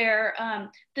where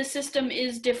the system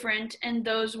is different and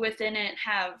those within it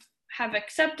have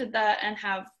accepted that and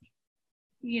have,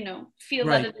 you know, feel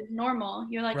that it is normal.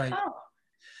 You're like, oh,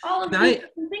 all of these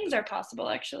different things are possible,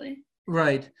 actually.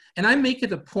 Right. And I make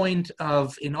it a point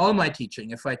of, in all my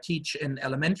teaching, if I teach in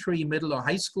elementary, middle, or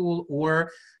high school, or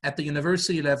at the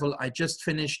university level, I just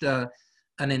finished an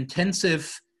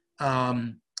intensive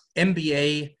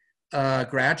MBA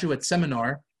graduate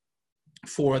seminar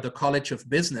for the College of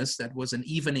Business. That was an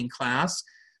evening class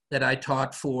that I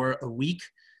taught for a week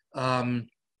from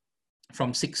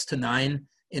 6 to 9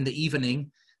 in the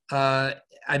evening.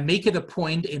 I make it a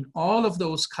point in all of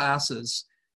those classes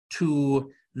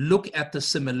to look at the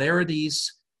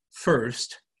similarities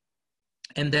first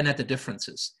and then at the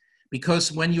differences.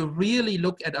 Because when you really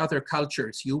look at other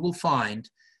cultures, you will find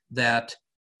that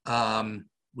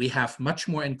we have much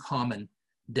more in common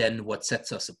than what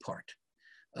sets us apart.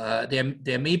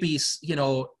 There may be, you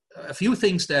know, a few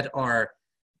things that are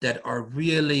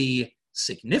really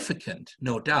significant,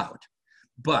 no doubt,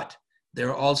 but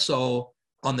they're also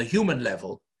on the human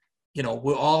level. You know,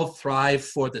 we all thrive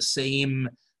for the same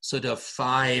sort of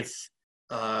 5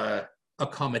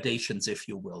 accommodations, if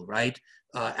you will, right?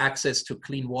 Access to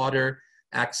clean water,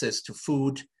 access to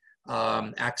food,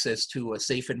 access to a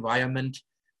safe environment,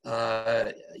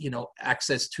 you know,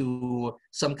 access to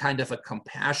some kind of a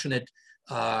compassionate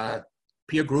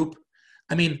peer group.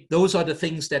 I mean, those are the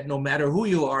things that no matter who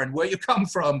you are and where you come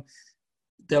from,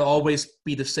 they'll always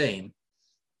be the same.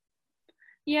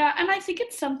 Yeah, and I think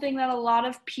it's something that a lot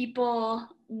of people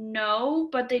know,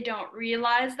 but they don't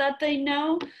realize that they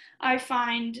know. I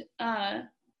find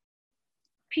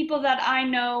people that I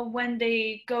know, when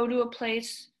they go to a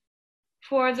place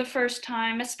for the first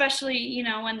time, especially, you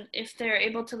know, if they're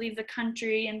able to leave the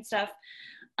country and stuff,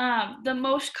 the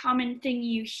most common thing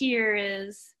you hear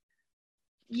is,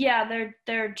 yeah,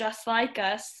 they're just like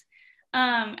us.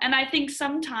 And I think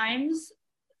sometimes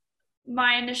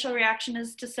my initial reaction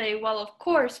is to say, well, of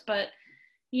course, but,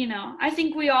 you know, I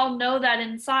think we all know that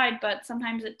inside, but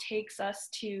sometimes it takes us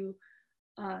to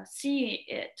see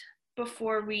it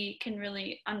before we can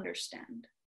really understand.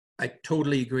 I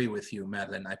totally agree with you,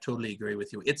 Madeline. I totally agree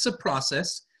with you. It's a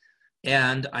process.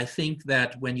 And I think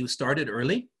that when you started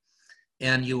early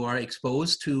and you are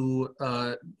exposed to,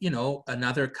 you know,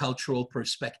 another cultural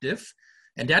perspective,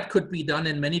 and that could be done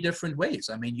in many different ways.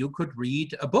 I mean, you could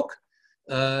read a book.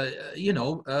 You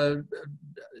know,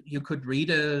 you could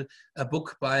read a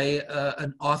book by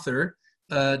an author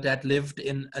that lived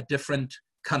in a different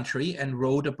country and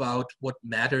wrote about what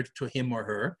mattered to him or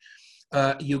her.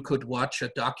 You could watch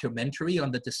a documentary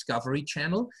on the Discovery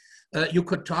Channel. You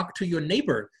could talk to your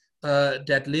neighbor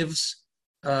that lives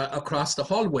across the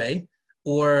hallway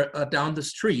or down the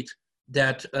street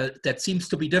that seems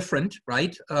to be different,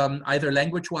 right? Either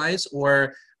language-wise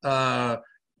or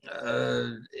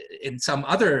in some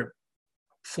other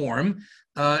form,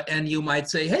 and you might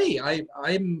say, "Hey,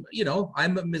 I'm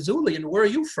a Missoulian. Where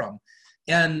are you from?"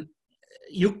 And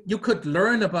you could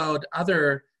learn about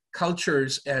other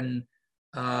cultures and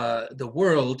the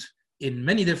world in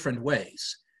many different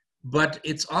ways, but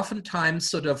it's oftentimes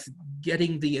sort of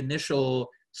getting the initial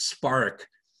spark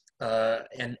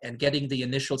and getting the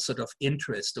initial sort of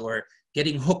interest or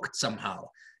getting hooked somehow.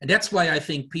 And that's why I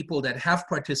think people that have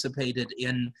participated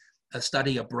in a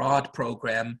study abroad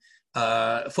program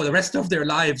for the rest of their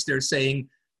lives, they're saying,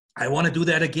 I want to do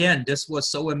that again. This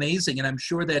was so amazing. And I'm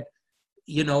sure that,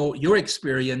 you know, your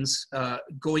experience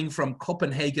going from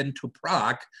Copenhagen to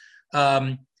Prague,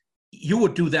 you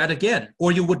would do that again,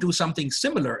 or you would do something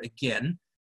similar again,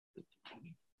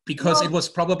 because it was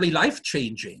probably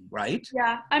life-changing, right?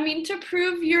 Yeah, I mean, to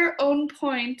prove your own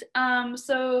point,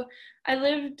 so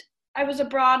I was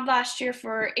abroad last year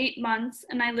for 8 months,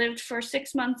 and I lived for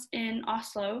 6 months in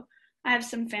Oslo. I have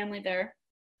some family there.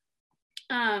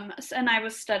 And I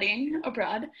was studying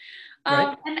abroad.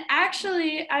 Right. And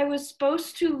actually, I was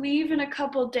supposed to leave in a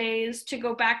couple days to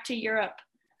go back to Europe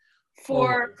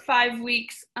for 5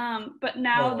 weeks. But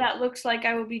now that looks like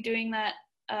I will be doing that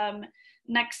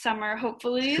next summer,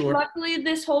 hopefully. Sure. Luckily,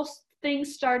 this whole thing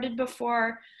started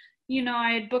before, you know,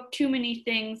 I had booked too many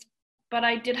things, but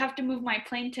I did have to move my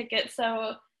plane ticket.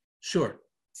 So sure.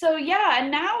 So yeah, and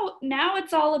now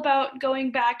it's all about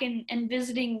going back and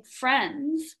visiting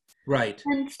friends. Right.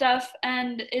 And stuff,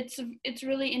 and it's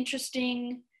really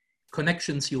interesting.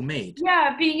 Connections you made.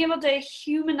 Yeah, being able to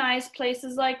humanize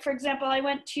places. Like, for example, I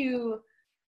went to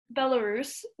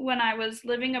Belarus when I was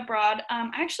living abroad. I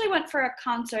actually went for a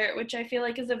concert, which I feel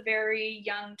like is a very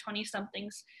young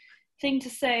 20-somethings thing to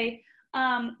say.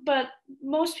 But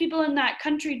most people in that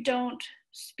country don't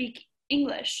speak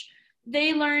English.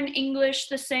 They learn English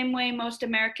the same way most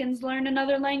Americans learn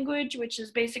another language, which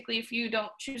is basically if you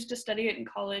don't choose to study it in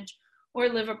college or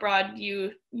live abroad,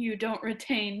 you don't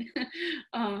retain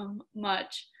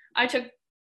much. I took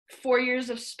 4 years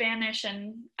of Spanish,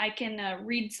 and I can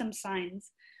read some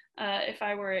signs if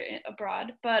I were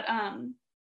abroad. But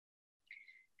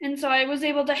and so I was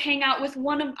able to hang out with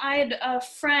I had a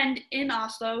friend in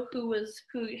Oslo who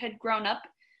had grown up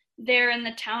there in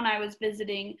the town I was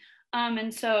visiting.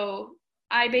 And so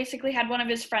I basically had one of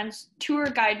his friends tour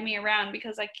guide me around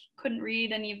because I couldn't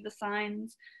read any of the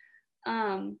signs.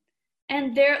 And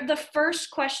the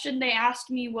first question they asked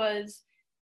me was,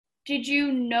 did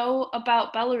you know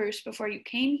about Belarus before you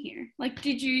came here? Like,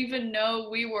 did you even know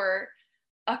we were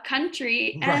a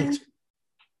country? Right. And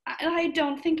I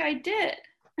don't think I did.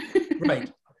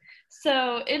 Right.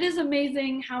 So it is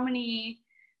amazing how many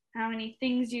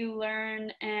things you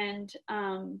learn, and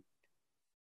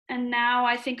now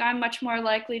I think I'm much more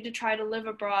likely to try to live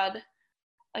abroad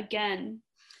again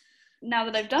now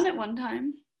that I've done it one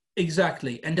time.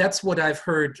 Exactly. And that's what I've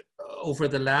heard over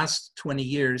the last 20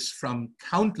 years from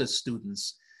countless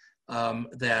students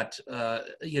that,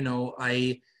 you know,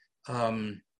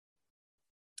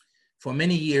 for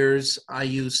many years, I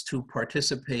used to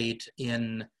participate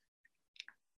in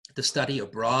the study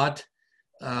abroad,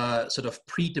 sort of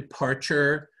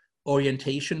pre-departure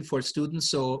orientation for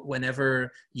students. So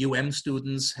whenever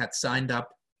students had signed up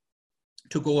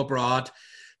to go abroad,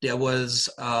 there was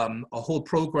a whole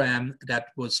program that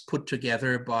was put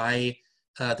together by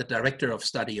the director of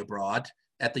study abroad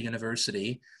at the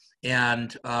university.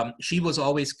 And she was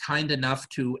always kind enough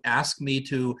to ask me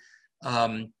to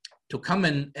come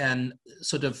in and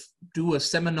sort of do a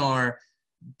seminar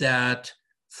that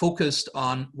focused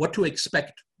on what to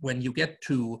expect when you get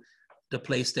to the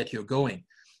place that you're going.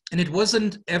 And it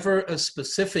wasn't ever a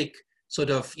specific sort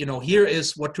of, you know, here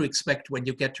is what to expect when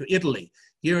you get to Italy.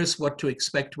 Here is what to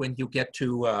expect when you get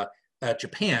to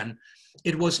Japan.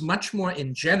 It was much more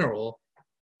in general.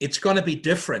 It's going to be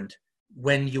different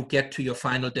when you get to your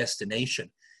final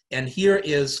destination. And here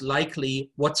is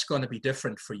likely what's going to be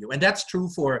different for you. And that's true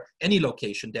for any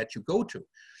location that you go to.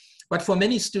 But for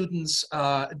many students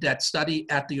that study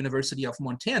at the University of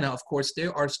Montana, of course,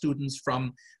 there are students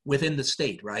from within the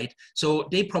state, right? So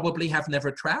they probably have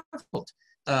never traveled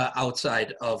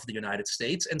outside of the United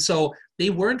States. And so they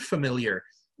weren't familiar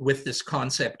with this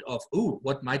concept of, ooh,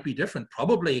 what might be different?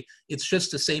 Probably it's just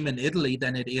the same in Italy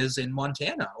than it is in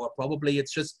Montana, or probably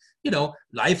it's just, you know,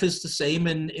 life is the same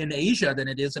in Asia than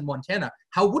it is in Montana.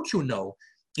 How would you know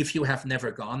if you have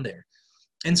never gone there?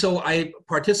 And so I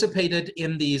participated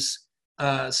in these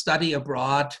study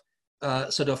abroad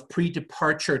sort of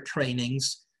pre-departure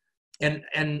trainings.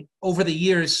 And over the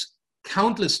years,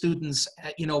 countless students,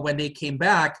 you know, when they came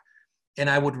back and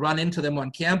I would run into them on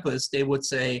campus, they would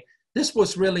say, this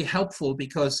was really helpful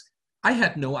because I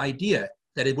had no idea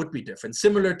that it would be different.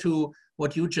 Similar to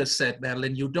what you just said,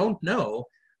 Madeline, you don't know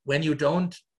when you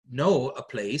don't know a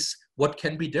place what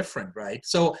can be different, right?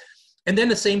 So, and then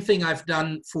the same thing I've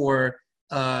done for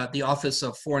the Office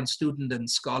of Foreign Student and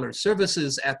Scholar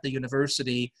Services at the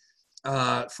university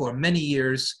for many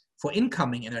years for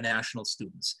incoming international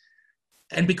students.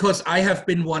 And because I have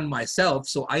been one myself,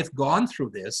 so I've gone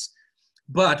through this,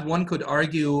 but one could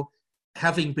argue,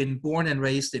 having been born and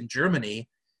raised in Germany,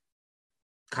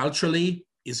 culturally,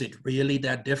 is it really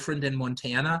that different in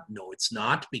Montana? No, it's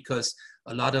not, because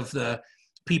a lot of the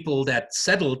people that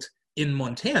settled in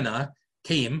Montana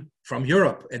came from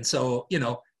Europe. And so, you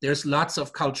know, there's lots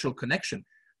of cultural connection.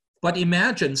 But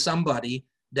imagine somebody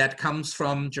that comes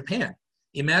from Japan.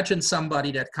 Imagine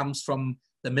somebody that comes from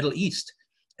the Middle East.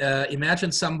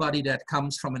 Imagine somebody that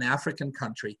comes from an African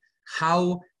country.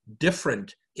 How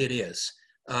different it is,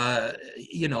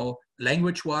 you know,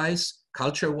 language-wise,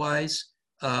 culture-wise,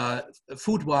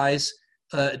 food-wise,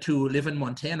 to live in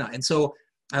Montana. And so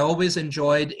I always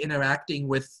enjoyed interacting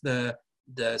with the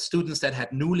students that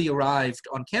had newly arrived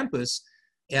on campus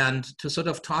and to sort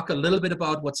of talk a little bit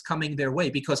about what's coming their way,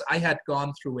 because I had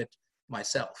gone through it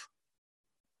myself.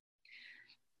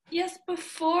 Yes,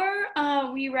 before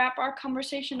we wrap our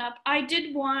conversation up, I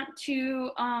did want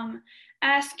to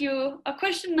ask you a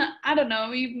question that, I don't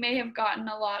know, you may have gotten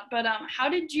a lot, but how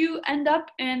did you end up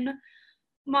in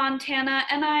Montana?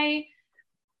 And I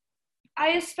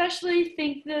especially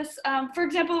think this, for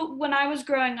example, when I was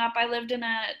growing up, I lived in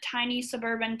a tiny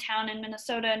suburban town in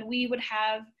Minnesota, and we would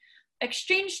have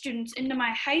exchange students into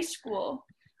my high school.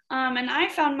 And I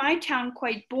found my town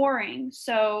quite boring.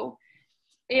 So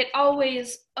it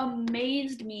always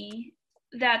amazed me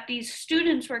that these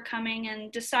students were coming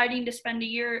and deciding to spend a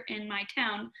year in my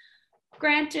town.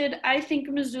 Granted, I think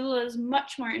Missoula is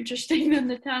much more interesting than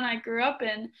the town I grew up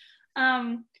in.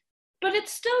 But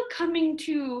it's still coming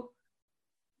to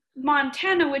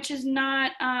Montana, which is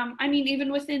not, I mean,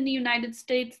 even within the United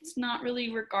States, it's not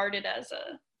really regarded as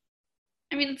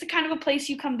it's a kind of a place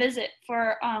you come visit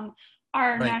for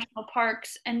our national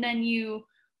parks, and then you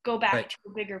go back to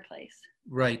a bigger place.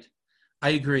 Right. I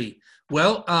agree.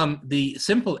 Well, the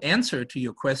simple answer to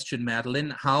your question,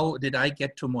 Madeline, how did I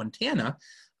get to Montana?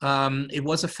 It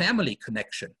was a family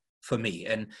connection for me.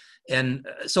 And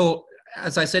so,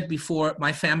 as I said before,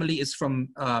 my family is from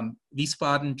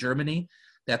Wiesbaden, Germany.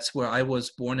 That's where I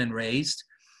was born and raised.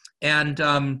 And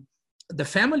the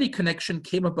family connection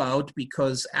came about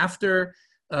because after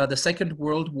the Second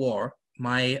World War,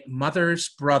 my mother's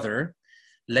brother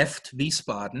left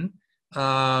Wiesbaden,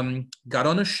 got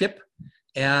on a ship,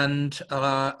 and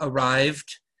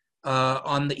arrived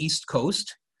on the East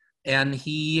Coast. And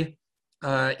he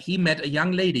met a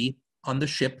young lady on the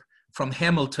ship from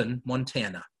Hamilton,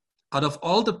 Montana. Out of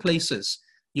all the places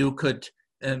you could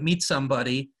meet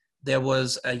somebody, there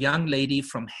was a young lady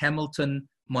from Hamilton,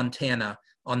 Montana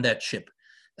on that ship.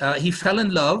 He fell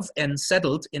in love and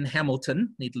settled in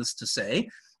Hamilton, needless to say,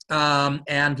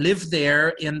 and lived there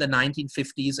in the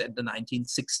 1950s and the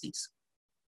 1960s.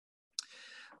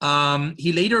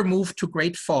 He later moved to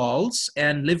Great Falls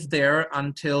and lived there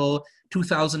until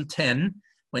 2010,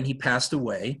 when he passed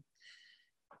away.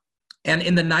 And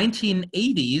in the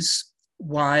 1980s,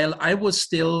 while I was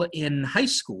still in high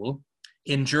school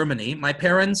in Germany, my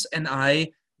parents and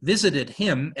I visited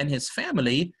him and his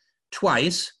family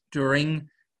twice during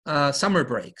summer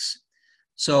breaks.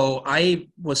 So I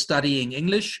was studying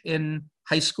English in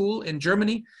high school in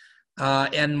Germany.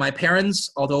 And my parents,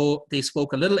 although they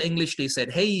spoke a little English, they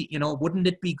said, hey, you know, wouldn't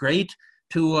it be great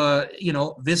to, you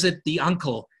know, visit the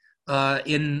uncle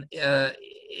in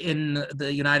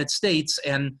the United States?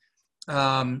 And,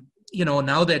 you know,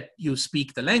 now that you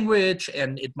speak the language,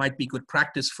 and it might be good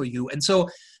practice for you. And so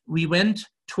we went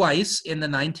twice in the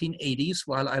 1980s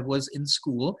while I was in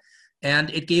school, and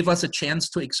it gave us a chance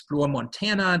to explore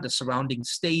Montana, the surrounding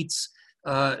states.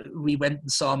 We went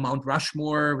and saw Mount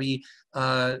Rushmore. We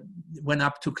went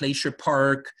up to Glacier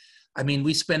Park. I mean,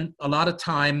 we spent a lot of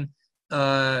time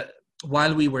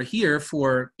while we were here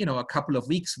for, you know, a couple of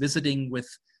weeks visiting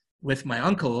with my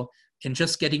uncle and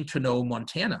just getting to know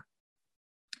Montana.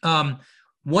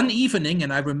 One evening,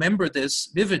 and I remember this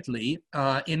vividly,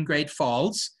 in Great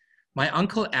Falls, my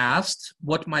uncle asked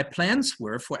what my plans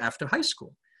were for after high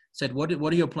school. Said, what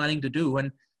are you planning to do?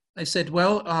 And I said,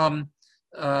 well,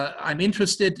 I'm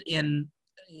interested in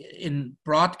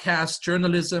broadcast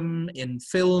journalism, in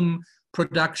film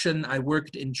production. I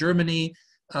worked in Germany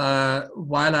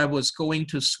while I was going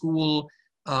to school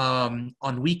on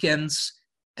weekends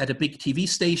at a big TV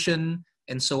station.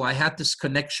 And so I had this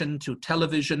connection to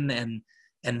television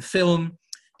and film.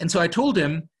 And so I told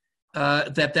him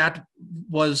that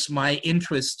was my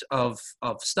interest of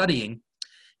studying.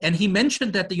 And he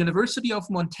mentioned that the University of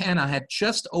Montana had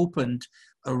just opened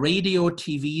a radio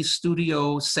TV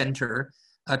studio center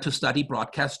to study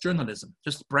broadcast journalism,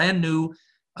 just brand new.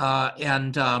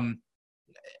 And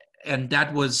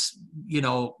that was,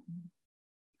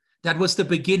 that was the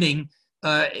beginning.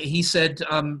 He said,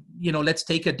 let's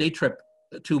take a day trip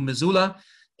to Missoula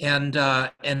and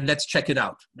let's check it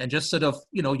out. And just sort of,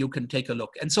 you can take a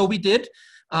look. And so we did.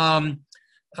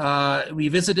 We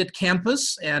visited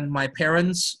campus, and my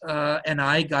parents and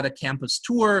I got a campus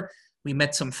tour. We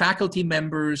met some faculty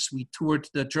members. We toured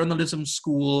the journalism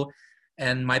school.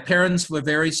 And my parents were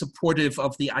very supportive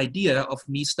of the idea of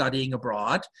me studying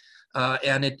abroad.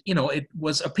 And it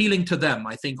was appealing to them.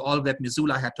 I think all that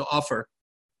Missoula had to offer,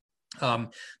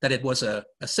 that it was a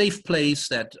safe place,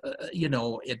 that,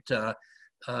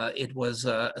 it was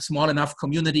a small enough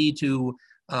community to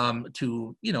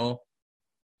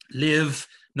live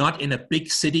not in a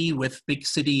big city with big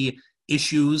city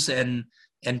issues and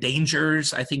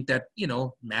dangers. I think that,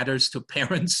 matters to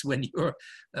parents when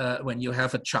you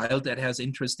have a child that has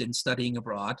interest in studying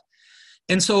abroad.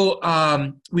 And so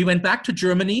we went back to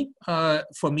Germany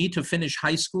for me to finish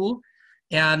high school.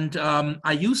 And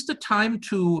I used the time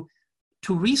to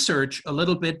research a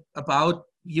little bit about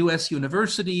US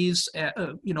universities,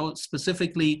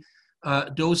 specifically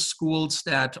those schools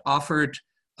that offered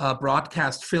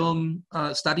broadcast film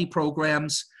study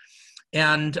programs.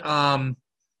 And mind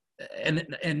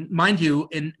you,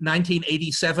 in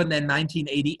 1987 and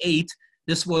 1988,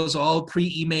 this was all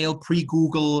pre-email,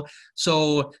 pre-Google.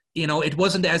 So, it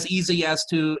wasn't as easy as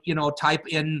to, type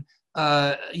in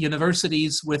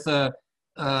universities with a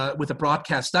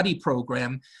broadcast study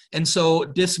program. And so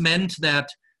this meant that,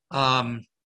 I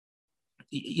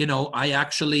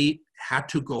actually had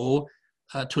to go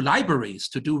to libraries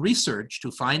to do research, to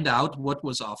find out what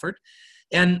was offered.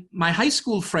 And my high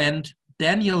school friend,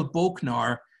 Daniel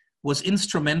Bognar, was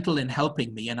instrumental in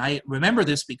helping me. And I remember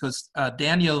this because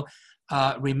Daniel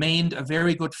remained a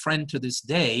very good friend to this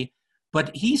day,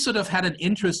 but he sort of had an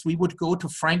interest. We would go to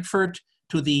Frankfurt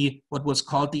to what was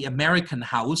called the American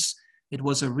House. It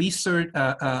was a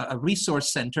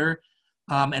resource center,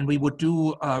 and we would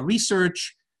do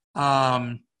research,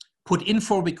 put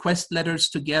info request letters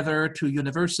together to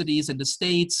universities in the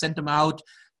States, send them out.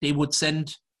 They would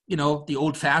send, the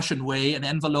old-fashioned way, an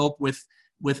envelope with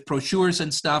brochures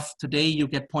and stuff. Today you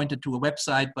get pointed to a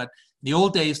website, but in the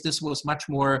old days, this was much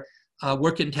more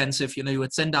work intensive. You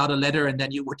would send out a letter and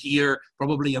then you would hear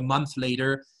probably a month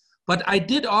later. But I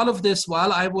did all of this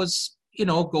while I was,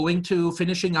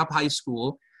 finishing up high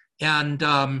school. And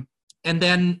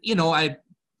then,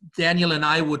 Daniel and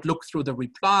I would look through the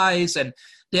replies, and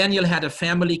Daniel had a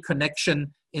family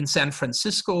connection in San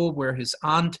Francisco where his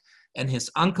aunt and his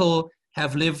uncle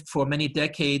have lived for many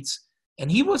decades.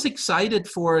 And he was excited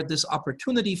for this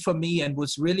opportunity for me and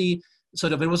was really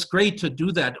it was great to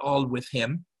do that all with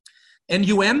him. And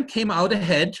came out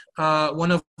ahead,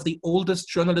 one of the oldest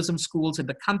journalism schools in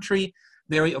the country,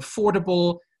 very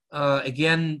affordable,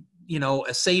 again,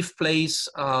 a safe place.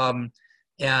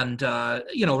 And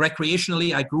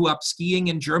recreationally, I grew up skiing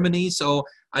in Germany. So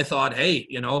I thought, hey,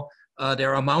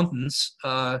 there are mountains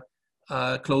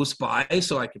close by,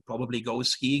 so I could probably go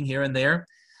skiing here and there.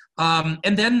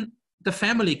 And then the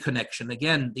family connection,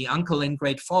 again, the uncle in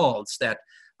Great Falls that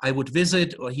I would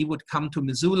visit, or he would come to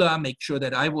Missoula, make sure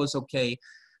that I was okay.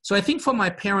 So I think for my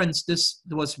parents, this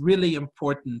was really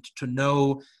important to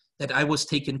know that I was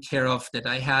taken care of, that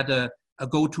I had a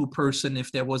go-to person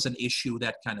if there was an issue,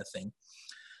 that kind of thing.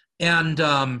 And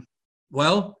I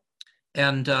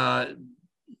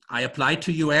applied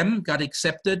to got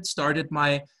accepted, started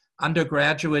my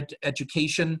undergraduate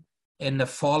education in the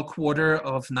fall quarter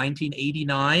of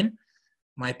 1989.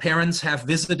 My parents have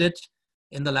visited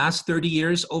in the last 30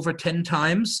 years over 10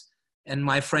 times. And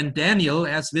my friend Daniel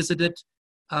has visited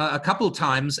a couple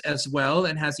times as well,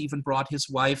 and has even brought his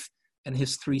wife and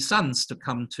his 3 sons to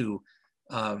come to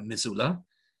Missoula.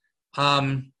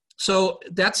 So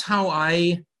that's how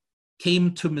I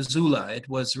came to Missoula. It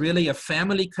was really a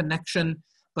family connection,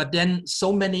 but then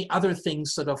so many other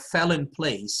things sort of fell in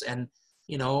place, and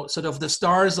sort of the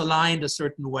stars aligned a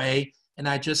certain way, and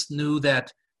I just knew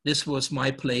that this was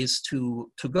my place to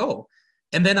go.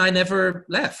 And then I never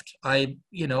left. I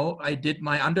did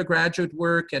my undergraduate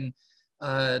work, and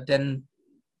then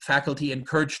faculty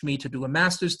encouraged me to do a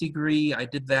master's degree. I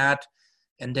did that,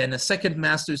 and then a second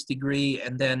master's degree,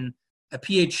 and then a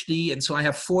PhD. And so I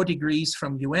have 4 degrees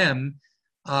from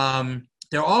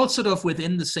They're all sort of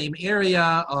within the same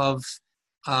area of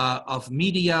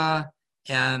media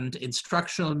and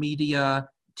instructional media,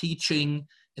 teaching.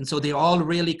 And so they all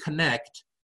really connect.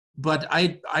 But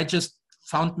I just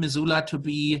found Missoula to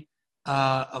be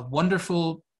a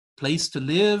wonderful place to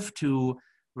live, to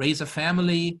raise a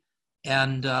family.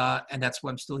 and that's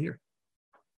why I'm still here.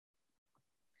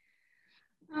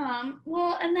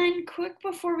 Well, and then quick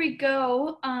before we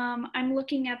go, I'm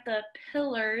looking at the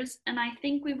pillars, and I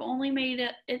think we've only made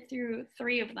it through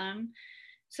 3 of them.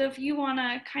 So if you want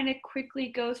to kind of quickly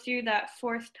go through that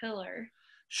 4th pillar.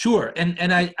 Sure,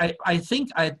 and I think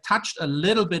I touched a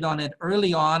little bit on it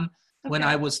early on when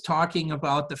I was talking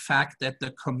about the fact that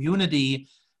the community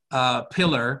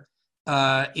pillar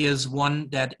is one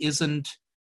that isn't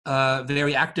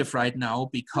very active right now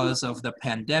because of the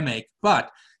pandemic, but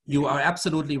you are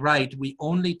absolutely right. We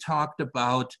only talked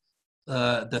about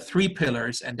the 3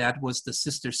 pillars, and that was the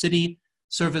sister city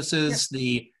services,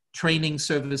 the training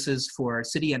services for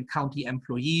city and county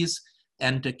employees,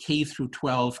 and the K through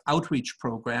 12 outreach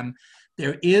program.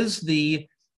 There is the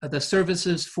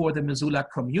services for the Missoula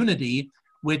community,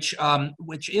 which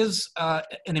is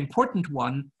an important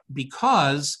one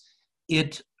because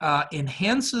it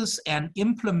enhances and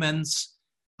implements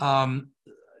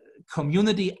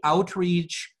community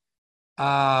outreach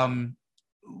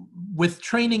with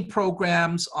training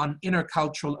programs on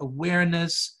intercultural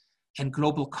awareness and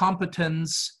global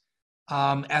competence,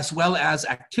 as well as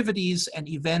activities and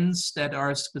events that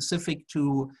are specific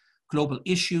to global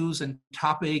issues and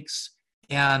topics,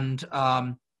 and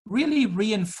really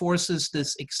reinforces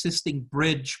this existing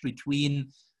bridge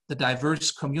between the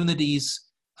diverse communities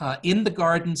in the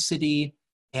Garden City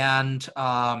and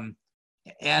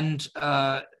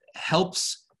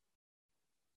helps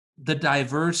the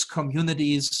diverse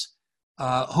communities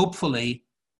hopefully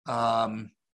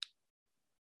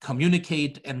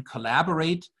communicate and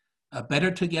collaborate better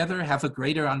together, have a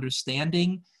greater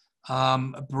understanding,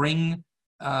 bring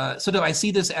I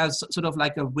see this as sort of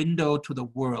like a window to the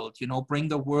world, bring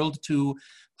the world to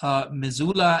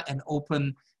Missoula and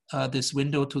open this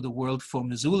window to the world for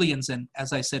Missoulians. And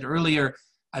as I said earlier,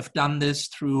 I've done this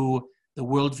through the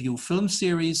Worldview film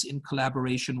series in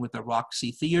collaboration with the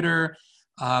Roxy Theater,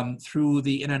 through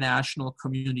the International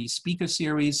Community Speaker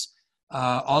Series,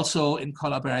 also in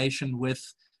collaboration with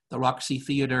the Roxy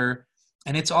Theater.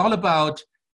 And it's all about,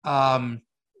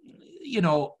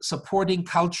 supporting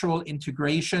cultural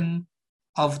integration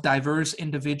of diverse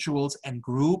individuals and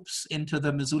groups into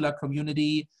the Missoula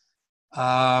community,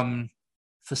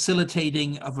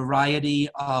 facilitating a variety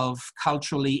of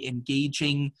culturally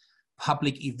engaging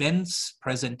public events,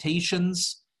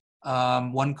 presentations.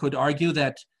 One could argue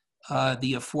that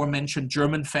the aforementioned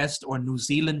German Fest or New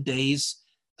Zealand Days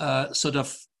sort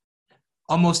of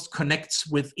almost connects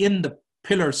within the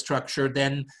pillar structure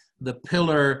than the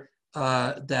pillar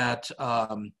that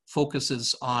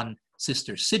focuses on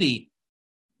sister city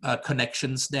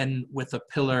connections than with a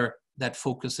pillar that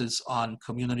focuses on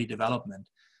community development.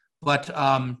 But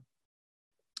the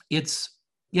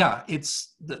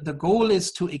goal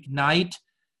is to ignite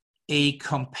a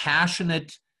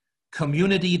compassionate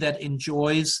community that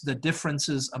enjoys the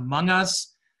differences among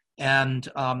us and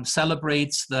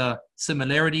celebrates the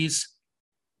similarities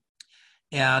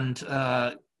and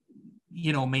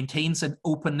maintains an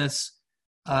openness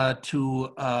to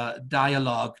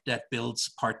dialogue that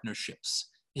builds partnerships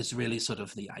is really sort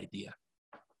of the idea.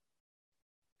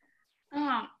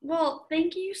 Well,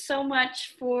 thank you so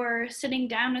much for sitting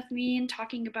down with me and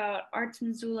talking about Arts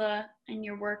Missoula and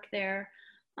your work there.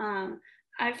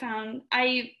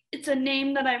 It's a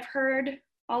name that I've heard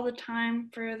all the time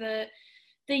for the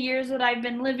years that I've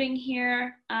been living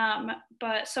here.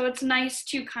 But so it's nice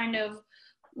to kind of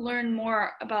learn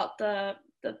more about the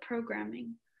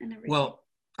programming and everything. Well,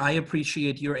 I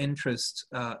appreciate your interest,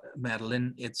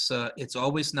 Madeline. It's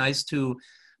always nice to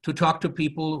talk to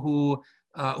people who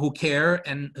care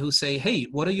and who say, hey,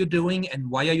 what are you doing and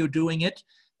why are you doing it?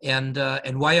 And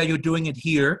why are you doing it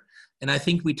here? And I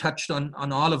think we touched on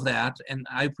all of that. And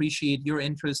I appreciate your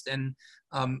interest and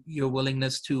your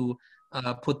willingness to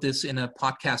put this in a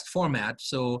podcast format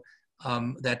so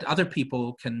that other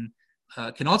people can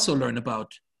also learn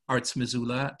about Arts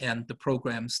Missoula and the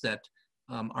programs that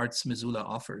Arts Missoula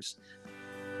offers.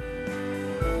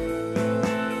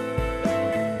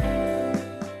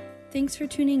 Thanks for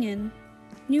tuning in.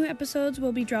 New episodes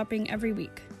will be dropping every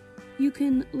week. You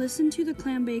can listen to the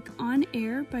Clam Bake on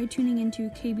air by tuning into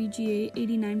KBGA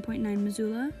 89.9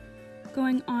 Missoula,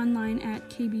 going online at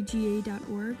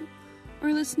kbga.org,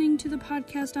 or listening to the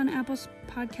podcast on Apple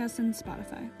Podcasts and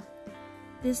Spotify.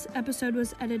 This episode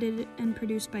was edited and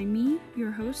produced by me,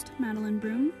 your host, Madeline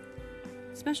Broom.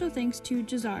 Special thanks to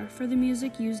Jazar for the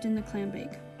music used in the Clam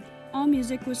Bake. All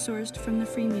music was sourced from the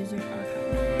Free Music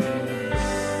Archive.